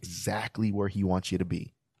guiding you exactly where he wants you to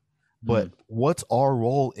be. But what's our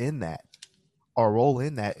role in that? Our role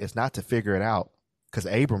in that is not to figure it out, because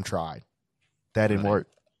Abram tried. That didn't work.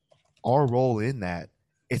 Our role in that,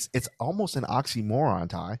 it's almost an oxymoron,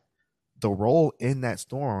 Ty. The role in that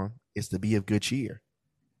storm is to be of good cheer,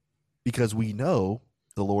 because we know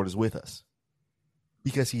the Lord is with us,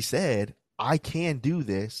 because he said, I can do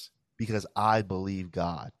this because I believe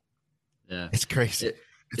God. Yeah. It's crazy.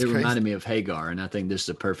 It reminded me of Hagar, and I think this is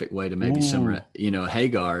a perfect way to maybe summarize.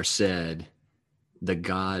 Hagar said, the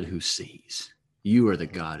God who sees. You are the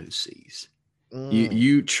God who sees.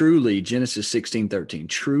 You truly, Genesis 16:13,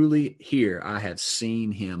 truly here I have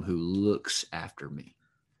seen him who looks after me.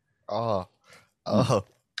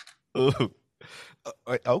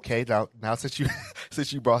 Okay. Now since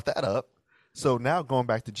you brought that up, so now going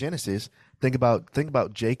back to Genesis, think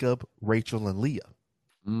about Jacob, Rachel, and Leah.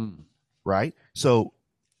 Right. So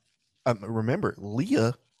remember,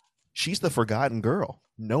 Leah, she's the forgotten girl.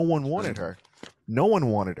 No one wanted her.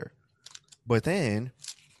 But then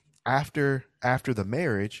after the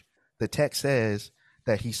marriage, the text says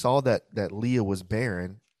that he saw that Leah was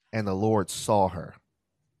barren and the Lord saw her.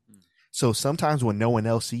 So sometimes when no one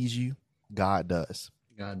else sees you, God does.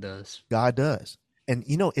 God does. And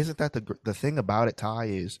isn't that the thing about it, Ty,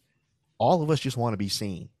 is all of us just want to be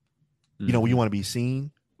seen. We want to be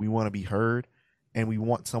seen, we want to be heard, and we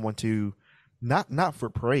want someone to not for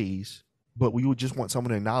praise, but we would just want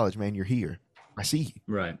someone to acknowledge, man, you're here. I see you.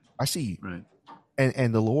 Right. I see you. Right.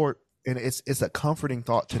 And the Lord And it's a comforting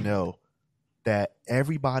thought to know that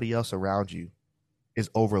everybody else around you is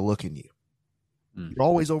overlooking you. You're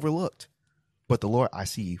always overlooked. But the Lord, I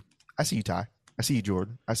see you. I see you, Ty. I see you,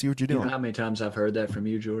 Jordan. I see what you're You doing. know how many times I've heard that from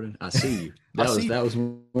you, Jordan? I see you. I see That was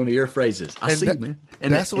one of your phrases. I see you, man.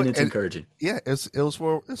 And it's encouraging. Yeah, it's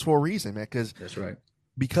for a reason, man. Because that's right.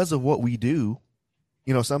 Because of what we do,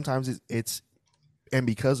 you know, sometimes it's and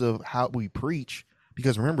because of how we preach.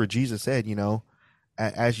 Because remember, Jesus said, you know,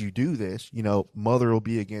 as you do this, you know, mother will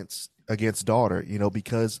be against daughter. You know,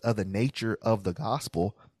 because of the nature of the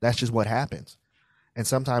gospel, that's just what happens. And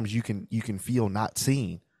sometimes you can feel not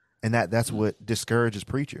seen, and that's what discourages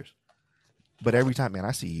preachers. But every time, man,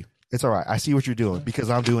 I see you. It's all right. I see what you're doing because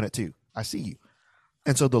I'm doing it too. I see you.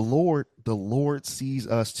 And so the Lord sees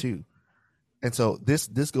us too. And so this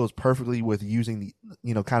goes perfectly with using the,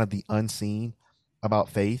 you know, kind of the unseen about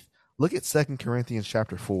faith. Look at 2 Corinthians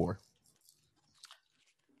chapter 4.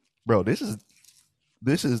 Bro, this is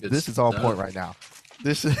on point right now.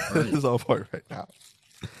 This is right. This is on point right now.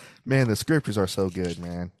 Man, the scriptures are so good,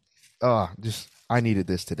 man. I needed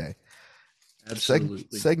this today.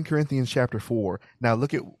 Absolutely. 2 Corinthians chapter 4. Now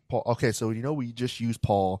look at Paul. Okay, so you know we just used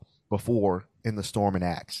Paul before in the storm in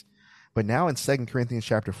Acts. But now in 2 Corinthians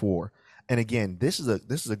chapter 4. And again, this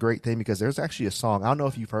is a great thing because there's actually a song. I don't know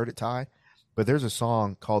if you've heard it, Ty, but there's a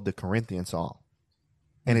song called the Corinthian Song.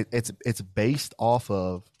 And it's based off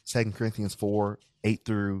of 2 Corinthians 4, 8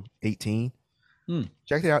 through 18.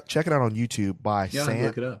 Check it out on YouTube by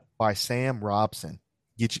Sam Robson.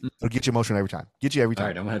 It'll get you emotional every time. Get you every time.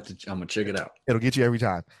 All right, I'm gonna check it out. It'll get you every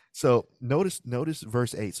time. So notice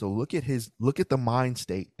verse 8. So look at the mind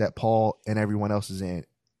state that Paul and everyone else is in.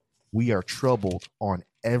 We are troubled on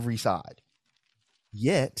every side,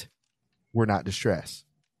 yet we're not distressed.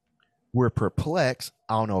 We're perplexed.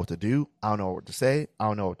 I don't know what to do. I don't know what to say. I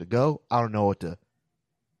don't know what to go. I don't know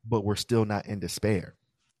but we're still not in despair.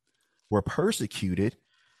 We're persecuted.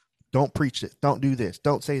 Don't preach it. Don't do this.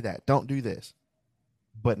 Don't say that. Don't do this.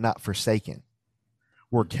 But not forsaken.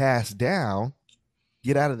 We're cast down.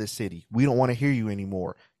 Get out of this city. We don't want to hear you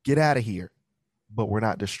anymore. Get out of here. But we're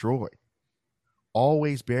not destroyed.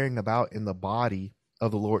 Always bearing about in the body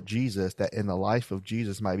of the Lord Jesus, that in the life of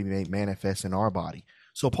Jesus might be made manifest in our body.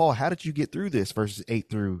 So, Paul, how did you get through this? Verses 8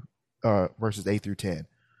 through 10.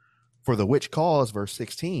 For the which cause, verse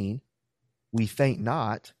 16, we faint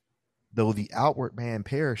not, though the outward man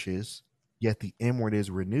perishes, yet the inward is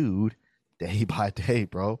renewed day by day,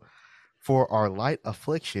 bro. For our light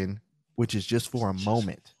affliction, which is just for a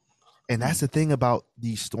moment. And that's the thing about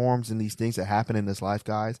these storms and these things that happen in this life,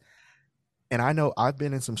 guys. And I know I've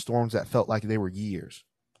been in some storms that felt like they were years,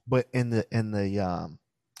 but in the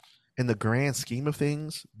grand scheme of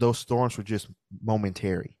things, those storms were just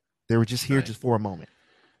momentary. They were just here just for a moment.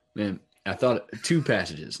 Man, I thought two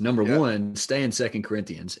passages. Number one, stay in 2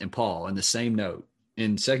 Corinthians, and Paul in the same note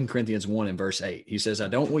in 2 Corinthians 1 and verse 8. He says, I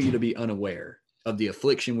don't want you to be unaware of the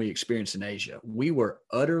affliction we experienced in Asia. We were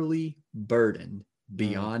utterly burdened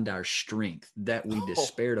beyond our strength, that we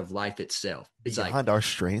despaired of life itself. It's beyond our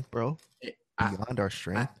strength, bro. Beyond our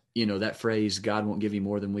strength. That phrase, God won't give you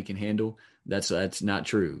more than we can handle. That's not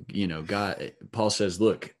true. Paul says,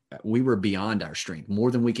 look, we were beyond our strength,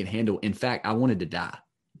 more than we can handle. In fact, I wanted to die.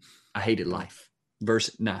 I hated life.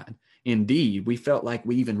 Verse 9. Indeed, we felt like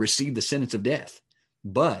we even received the sentence of death,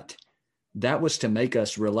 but that was to make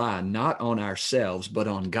us rely not on ourselves, but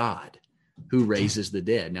on God who raises the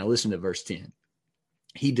dead. Now listen to verse 10.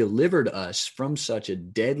 He delivered us from such a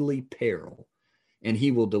deadly peril, and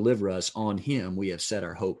he will deliver us. On him we have set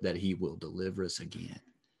our hope that he will deliver us again.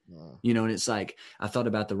 And it's like, I thought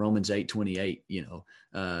about the Romans 8:28,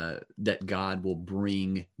 that God will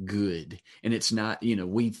bring good. And it's not,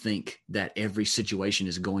 we think that every situation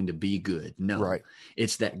is going to be good. No, right.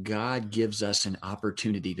 It's that God gives us an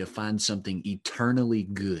opportunity to find something eternally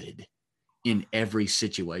good in every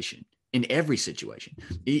situation.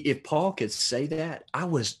 If Paul could say that, I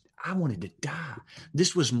wanted to die.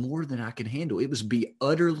 This was more than I could handle. It was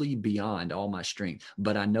utterly beyond all my strength.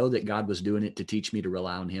 But I know that God was doing it to teach me to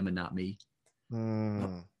rely on him and not me.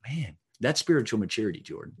 Oh, man, that's spiritual maturity,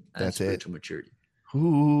 Jordan. That's spiritual maturity.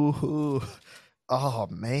 Ooh. Oh,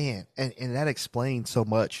 man. And that explains so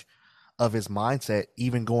much of his mindset,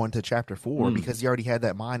 even going to chapter 4, because he already had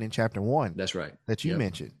that mind in chapter 1. That's right. That you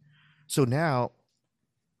mentioned. So now,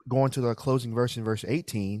 going to the closing verse in verse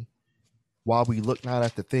 18, while we look not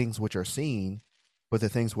at the things which are seen, but the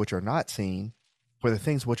things which are not seen, for the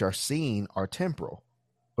things which are seen are temporal,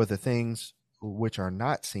 but the things which are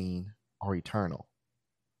not seen are eternal.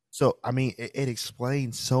 So, I mean, it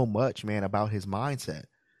explains so much, man, about his mindset,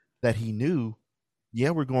 that he knew yeah,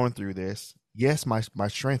 we're going through this. Yes, my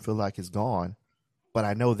strength feels like it's gone, but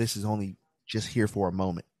I know this is only just here for a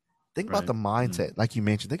moment. Think about Right. the mindset, like you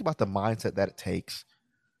mentioned. Think about the mindset that it takes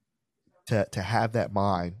to have that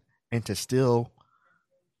mind and to still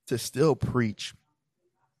preach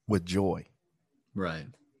with joy. Right.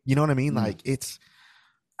 You know what I mean? Mm. Like it's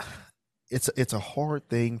a hard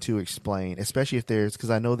thing to explain, especially if because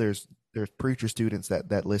I know there's preacher students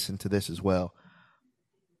that listen to this as well.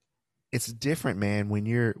 It's different, man, when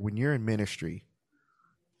you're in ministry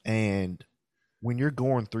and when you're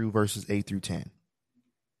going through verses 8 through 10.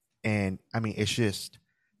 And I mean, it's just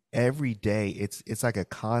every day it's like a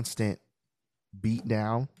constant beat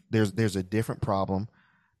down. There's a different problem.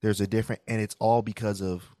 There's a different, and it's all because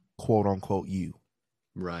of quote unquote you.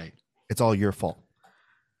 Right. It's all your fault.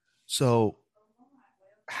 So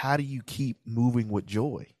how do you keep moving with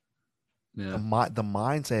joy? Yeah. The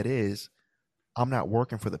mindset is I'm not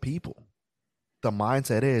working for the people. The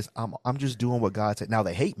mindset is I'm just doing what God said. Now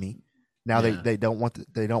they hate me. Now Yeah. they don't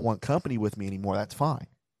want company with me anymore. That's fine.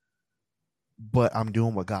 But I'm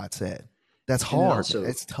doing what God said. That's And then hard. also,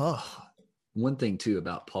 It's tough. one thing too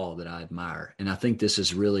about Paul that I admire, and I think this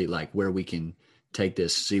is really like where we can take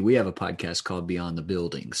this. See, we have a podcast called Beyond the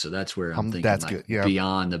Building, so that's where I'm thinking That's like good. Yeah,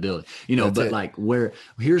 beyond the building, that's but it. like where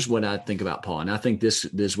here's what I think about Paul, and I think this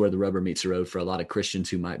is where the rubber meets the road for a lot of Christians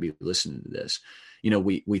who might be listening to this.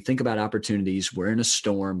 We think about opportunities. We're in a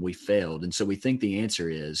storm. We failed, and so we think the answer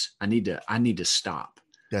is I need to stop.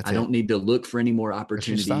 That's I it. don't need to look for any more Let's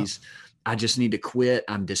just stop. opportunities. I just need to quit.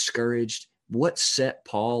 I'm discouraged. What set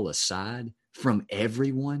Paul aside from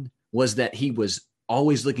everyone was that he was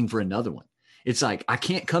always looking for another one. It's like, I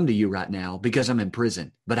can't come to you right now because I'm in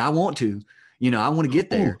prison, but I want to, I want to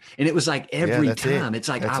get there. Ooh. And it was like Yeah, every that's it. time it's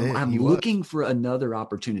like, That's it. I'm He was. looking for another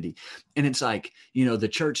opportunity. And it's like, the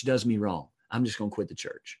church does me wrong. I'm just going to quit the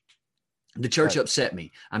church. The church Right. upset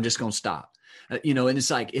me. I'm just going to stop. And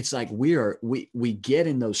it's like we get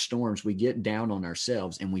in those storms, we get down on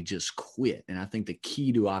ourselves and we just quit. And I think the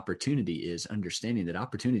key to opportunity is understanding that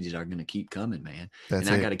opportunities are going to keep coming, man. That's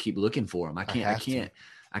And I it. got to keep looking for them. I have to.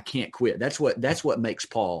 can't quit. That's what makes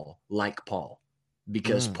Paul like Paul,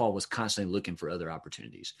 because Mm. Paul was constantly looking for other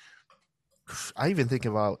opportunities. I even think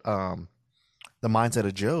about the mindset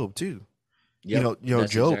of Job too. Yep,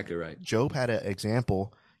 that's Job. exactly right. Job had an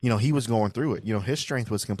example. He was going through it. His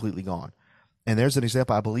strength was completely gone. And there's an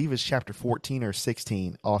example. I believe it's chapter 14 or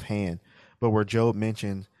 16 offhand, but where Job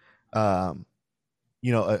mentioned, um,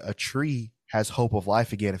 a tree has hope of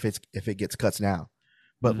life again if it gets cut down.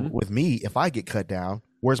 But Mhm. with me, if I get cut down,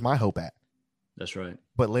 where's my hope at? That's right.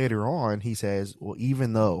 But later on, he says, well,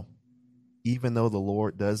 even though the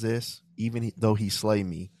Lord does this, even though he slay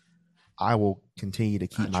me, I will continue to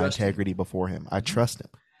keep my integrity before him. I trust him.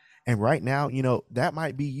 And right now, that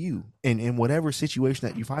might be you in whatever situation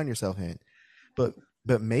that you find yourself in. But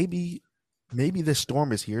maybe this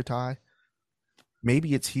storm is here, Ty.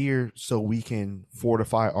 Maybe it's here so we can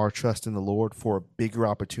fortify our trust in the Lord for a bigger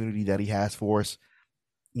opportunity that he has for us,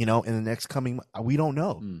 in the next coming, we don't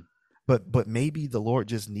know. Mm. But maybe the Lord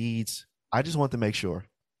just needs, I just want to make sure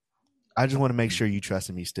you trust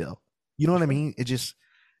in me still. You know what I mean?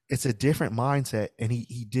 It's a different mindset. And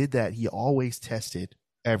he did that. He always tested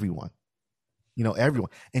everyone,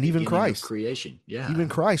 everyone. And even Christ, creation. Yeah. even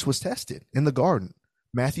Christ was tested in the garden.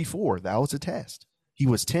 Matthew 4, that was a test. He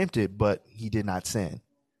was tempted, but he did not sin.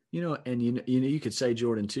 And you could say,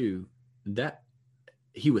 Jordan, too, that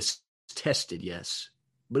he was tested, yes,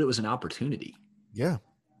 but it was an opportunity. Yeah.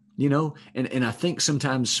 And I think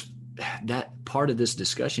sometimes that part of this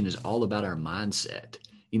discussion is all about our mindset.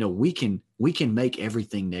 We can make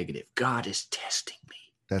everything negative. God is testing me.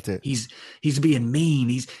 That's it. He's being mean.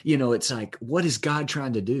 It's like, what is God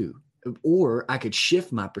trying to do? Or I could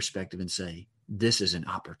shift my perspective and say, this is an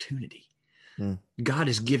opportunity. God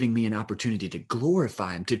is giving me an opportunity to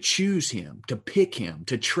glorify him, to choose him, to pick him,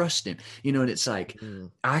 to trust him. And it's like,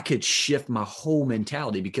 I could shift my whole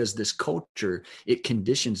mentality, because this culture, it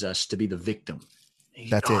conditions us to be the victim.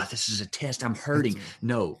 That's it. This is a test. I'm hurting.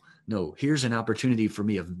 No. Here's an opportunity for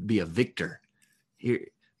me to be a victor. Here,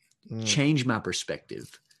 change my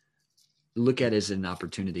perspective. Look at it as an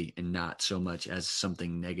opportunity and not so much as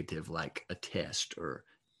something negative like a test or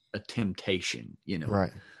a temptation.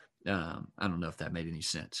 Right. I don't know if that made any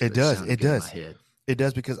sense. It does. It It does. in my head. It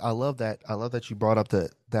does, because I love that you brought up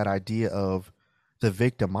that idea of the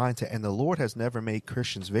victim mindset. And the Lord has never made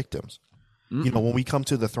Christians victims. When we come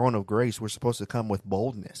to the throne of grace, we're supposed to come with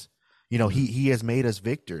boldness. He has made us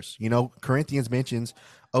victors. Corinthians mentions,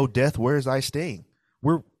 "Oh, death, where is thy sting?"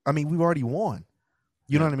 We've already won.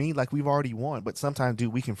 You know what I mean? Like, we've already won. But sometimes,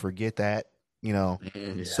 dude, we can forget that Man,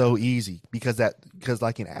 yeah. so easy because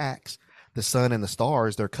like in Acts, the sun and the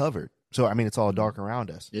stars, they're covered. So, I mean, it's all dark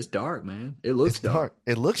around us. It's dark, man. It looks It's dark.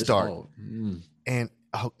 It looks It's dark. all, And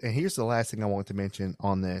here's the last thing I want to mention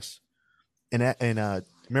on this. And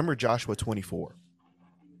remember Joshua 24,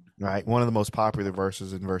 right? One of the most popular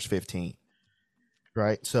verses in verse 15,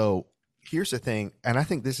 right? So here's the thing, and I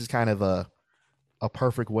think this is kind of a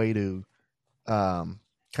perfect way to kind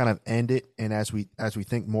of end it. And as we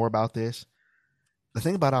think more about this, the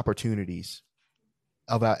thing about opportunities,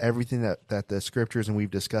 about everything that the scriptures and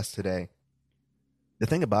we've discussed today, the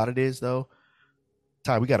thing about it is, though,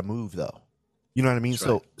 Ty, we got to move, though. You know what I mean? That's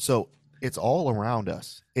right. So it's all around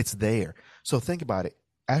us. It's there. So think about it.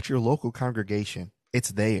 At your local congregation,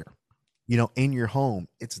 it's there. In your home,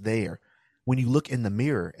 it's there. When you look in the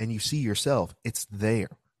mirror and you see yourself, it's there.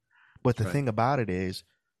 But the thing about it is,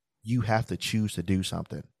 you have to choose to do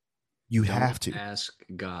something. You have to ask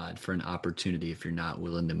God for an opportunity if you're not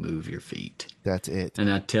willing to move your feet. That's it.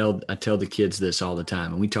 And I tell the kids this all the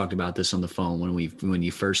time. And we talked about this on the phone when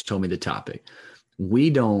you first told me the topic. We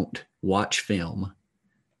don't watch film.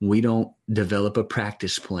 We don't develop a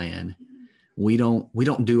practice plan. We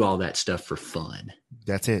don't do all that stuff for fun.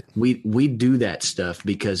 That's it. We do that stuff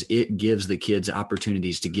because it gives the kids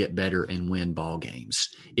opportunities to get better and win ball games.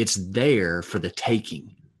 It's there for the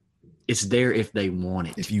taking. It's there if they want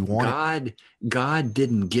it. If you want it. God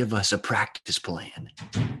didn't give us a practice plan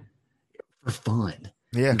for fun.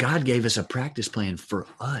 Yeah. God gave us a practice plan for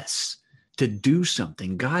us to do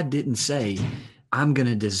something. God didn't say, I'm going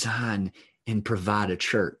to design and provide a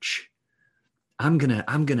church. I'm going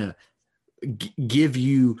to give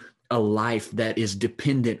you a life that is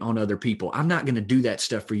dependent on other people. I'm not going to do that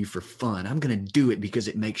stuff for you for fun. I'm going to do it because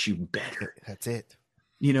it makes you better. That's it.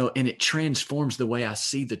 And it transforms the way I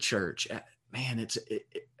see the church. Man,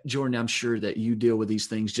 Jordan, I'm sure that you deal with these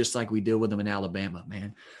things just like we deal with them in Alabama,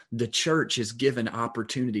 man. The church is given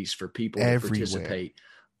opportunities for people to participate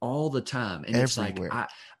all the time. And everywhere. It's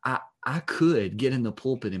like, I could get in the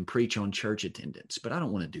pulpit and preach on church attendance, but I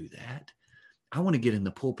don't want to do that. I want to get in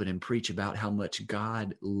the pulpit and preach about how much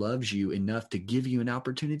God loves you enough to give you an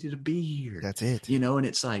opportunity to be here. That's it. And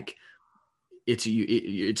it's like, it's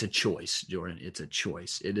a choice, Jordan. It's a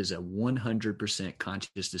choice. It is a 100%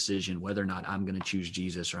 conscious decision whether or not I'm going to choose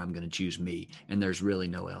Jesus or I'm going to choose me. And there's really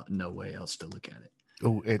no way else to look at it.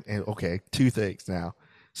 Oh, and okay, two things now.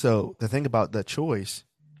 So the thing about the choice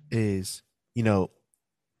is,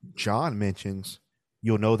 John mentions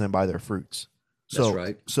you'll know them by their fruits. So, that's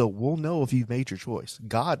right. So we'll know if you've made your choice.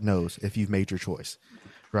 God knows if you've made your choice,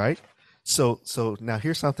 right? So now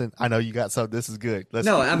here's something. I know you got something. This is good. I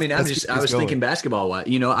was thinking basketball.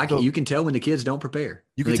 You can tell when the kids don't prepare.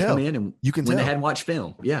 You can tell. Come in and you can when tell. they hadn't watched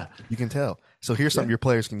film. Yeah, you can tell. So here's something your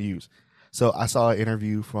players can use. So I saw an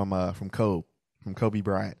interview from Kobe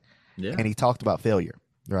Bryant. Yeah, and he talked about failure,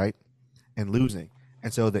 right, and losing.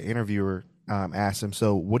 And so the interviewer asked him,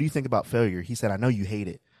 "So what do you think about failure?" He said, "I know you hate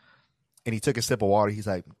it." And he took a sip of water. He's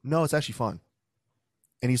like, "No, it's actually fun."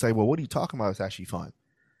 And he's like, "Well, what are you talking about? It's actually fun."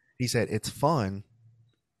 He said, "It's fun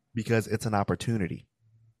because it's an opportunity."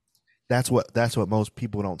 That's what most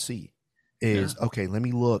people don't see is, okay, let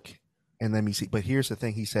me look and let me see. But here's the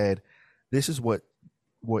thing. He said, this is what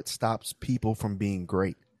stops people from being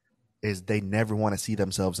great is they never want to see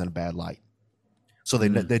themselves in a bad light. So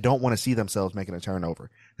they don't want to see themselves making a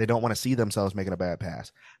turnover. They don't want to see themselves making a bad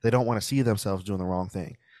pass. They don't want to see themselves doing the wrong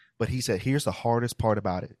thing. But he said, here's the hardest part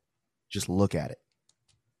about it. Just look at it.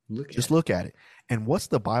 Look at it. And what's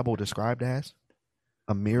the Bible described as?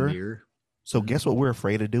 A mirror. So guess what we're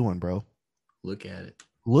afraid of doing, bro? Look at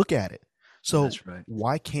it. So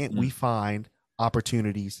why can't we find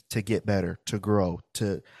opportunities to get better, to grow,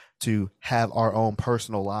 to have our own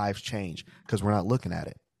personal lives change? Because we're not looking at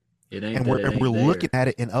it. We're looking at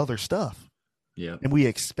it in other stuff. Yeah. And we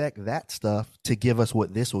expect that stuff to give us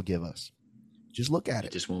what this will give us. Just look at it.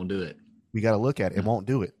 It just won't do it. We got to look at it. It won't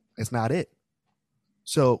do it. It's not it.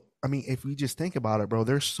 So, I mean, if we just think about it, bro,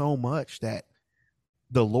 there's so much that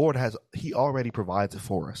the Lord he already provides it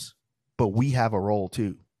for us, but we have a role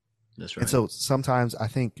too. That's right. And so sometimes I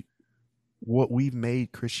think what we've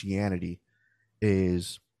made Christianity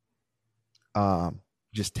is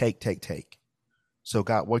just take. So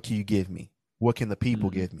God, what can you give me? What can the people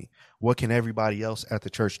give me? What can everybody else at the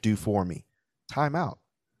church do for me? Time out.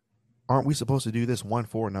 Aren't we supposed to do this one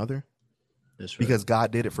for another? That's right. Because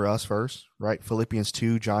God did it for us first, right? Philippians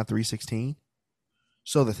 2, John 3:16.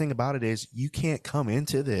 So the thing about it is you can't come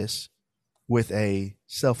into this with a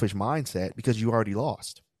selfish mindset because you already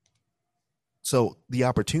lost. So the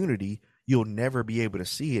opportunity, you'll never be able to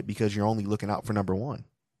see it because you're only looking out for number one.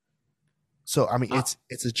 So, I mean,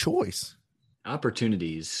 it's a choice.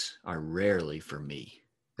 Opportunities are rarely for me.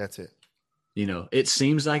 That's it. It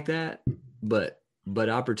seems like that, but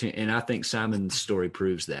opportunity, and I think Simon's story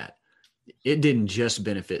proves that it didn't just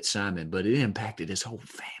benefit Simon, but it impacted his whole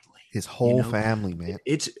family. His whole family, man.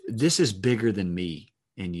 This is bigger than me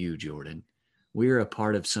and you, Jordan. We are a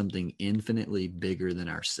part of something infinitely bigger than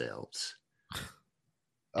ourselves.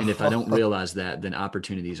 And if I don't realize that, then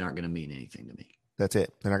opportunities aren't going to mean anything to me. That's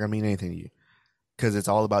it. They're not going to mean anything to you because it's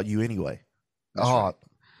all about you anyway. That's right.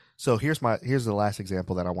 So here's the last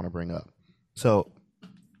example that I want to bring up. So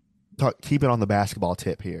keep it on the basketball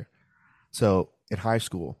tip here. So in high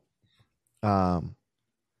school,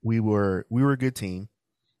 we were a good team,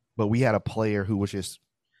 but we had a player who was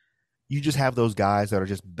you just have those guys that are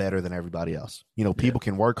just better than everybody else. People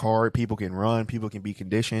can work hard, people can run, people can be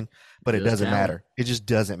conditioned, but it doesn't matter. It just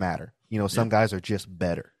doesn't matter. Some guys are just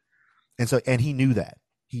better. And he knew that.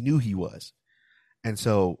 He knew he was. And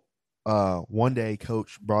so one day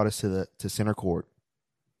coach brought us to center court,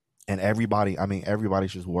 and everybody's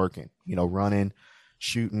just working, running,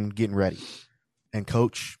 shooting, getting ready. And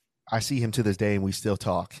coach, I see him to this day and we still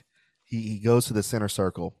talk. He goes to the center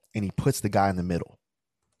circle and he puts the guy in the middle.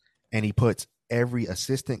 And he puts every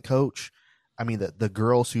assistant coach, the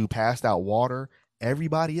girls who passed out water,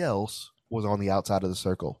 everybody else was on the outside of the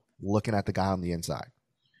circle looking at the guy on the inside.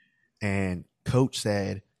 And coach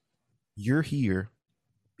said, "You're here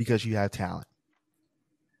because you have talent."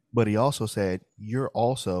 But he also said, "You're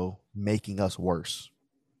also making us worse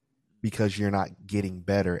because you're not getting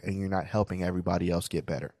better and you're not helping everybody else get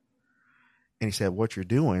better." And he said, "What you're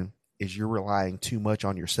doing is you're relying too much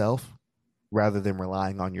on yourself rather than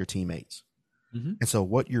relying on your teammates." Mm-hmm. And so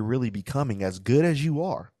what you're really becoming, as good as you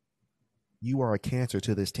are a cancer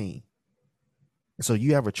to this team. And so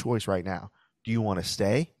you have a choice right now. Do you want to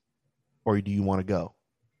stay or do you want to go?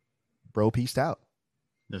 Bro pieced out.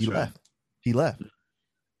 He left.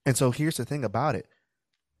 And so here's the thing about it.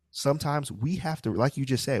 Sometimes we have to, like you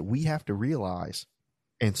just said, we have to realize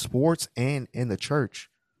in sports and in the church,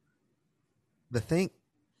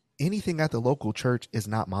 anything at the local church is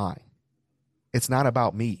not mine. It's not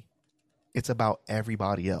about me. It's about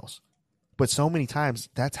everybody else. But so many times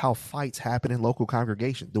that's how fights happen in local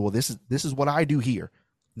congregations. Well, this is what I do here.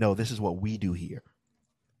 No, this is what we do here.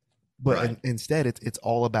 But right. Instead it's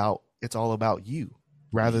all about you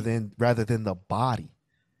rather than the body.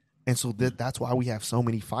 And so that's why we have so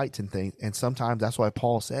many fights and things. And sometimes that's why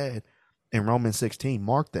Paul said in Romans 16,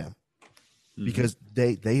 mark them, because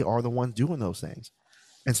they are the ones doing those things.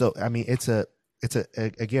 And so,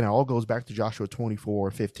 again, it all goes back to Joshua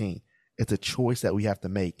 24:15. It's a choice that we have to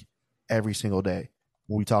make every single day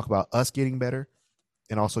when we talk about us getting better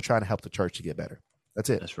and also trying to help the church to get better. That's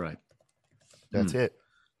it. That's right. That's it.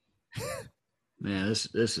 Man, this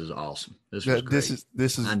is awesome. This was great.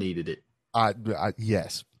 This is I needed it.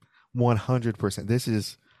 Yes, 100%. This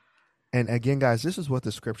is, and again, guys, this is what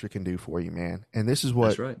the scripture can do for you, man. And this is what,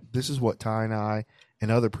 that's right. This is what Ty and I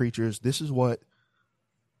and other preachers, this is what,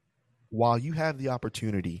 while you have the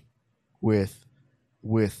opportunity with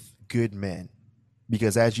good men,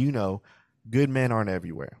 because as you know, good men aren't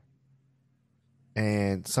everywhere.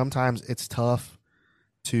 And sometimes it's tough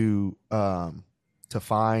to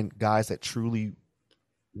find guys that truly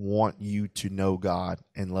want you to know God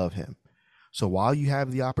and love him. So while you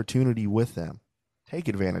have the opportunity with them, take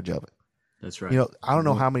advantage of it. That's right. I don't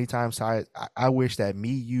know how many times I wish that me,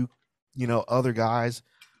 you, other guys,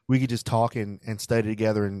 we could just talk and study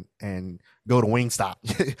together and go to Wingstop.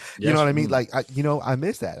 You know what I mean? Like, I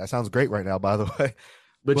miss that. That sounds great right now, by the way.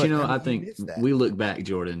 But I think we look back,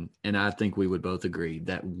 Jordan, and I think we would both agree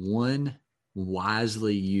that one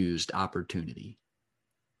wisely used opportunity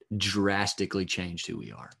drastically changed who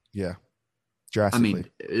we are. Yeah. Drastically.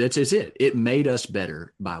 That's it. It made us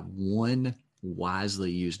better by one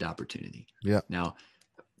wisely used opportunity. Yeah. Now,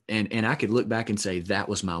 and I could look back and say, that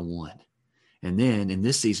was my one. And then in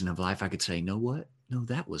this season of life, I could say, no,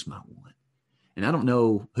 that was my one. And I don't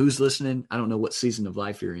know who's listening. I don't know what season of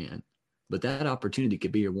life you're in, but that opportunity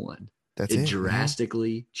could be your one. It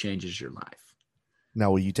drastically changes your life.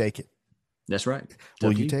 Now, will you take it? That's right.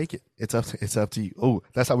 Will you take it? It's up to you. Oh,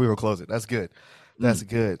 that's how we will close it. That's good. That's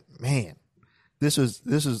good, man. This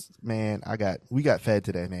is man. We got fed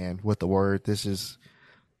today, man, with the word.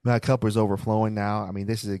 My cup is overflowing now.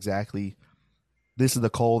 This is the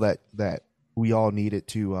coal that we all needed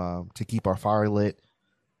to keep our fire lit,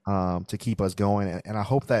 to keep us going. And I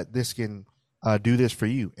hope that this can do this for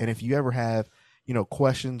you. And if you ever have,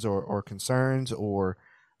 questions or concerns, or,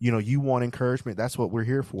 you want encouragement, that's what we're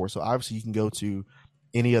here for. So obviously you can go to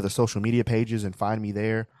any of the social media pages and find me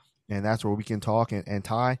there. and that's where we can talk. And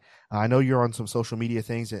Ty, I know you're on some social media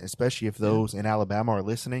things, especially if those in Alabama are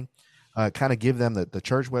listening. Kind of give them the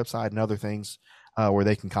church website and other things where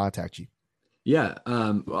they can contact you. Yeah.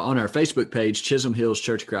 On our Facebook page, Chisholm Hills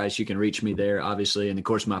Church of Christ, you can reach me there, obviously. And of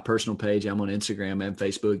course, my personal page, I'm on Instagram and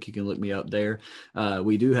Facebook. You can look me up there.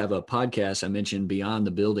 We do have a podcast. I mentioned Beyond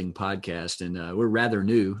the Building podcast, and we're rather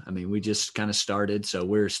new. I mean, we just kind of started, so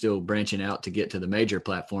we're still branching out to get to the major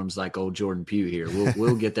platforms like old Jordan Pugh here.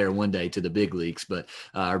 We'll get there one day to the big leagues, but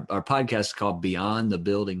our podcast is called Beyond the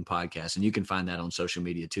Building podcast, and you can find that on social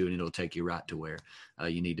media too, and it'll take you right to where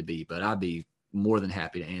you need to be. But I'd be more than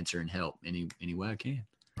happy to answer and help any way I can.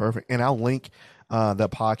 Perfect. And I'll link the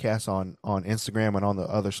podcast on Instagram and on the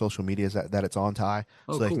other social medias that it's on, Ty,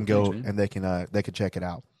 so they can go and they can check it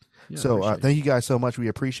out. Yeah, so thank you guys so much. We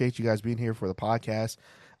appreciate you guys being here for the podcast.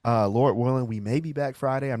 Lord willing, we may be back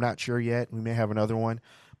Friday. I'm not sure yet. We may have another one,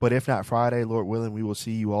 but if not Friday, Lord willing, we will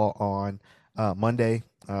see you all on Monday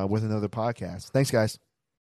with another podcast. Thanks, guys.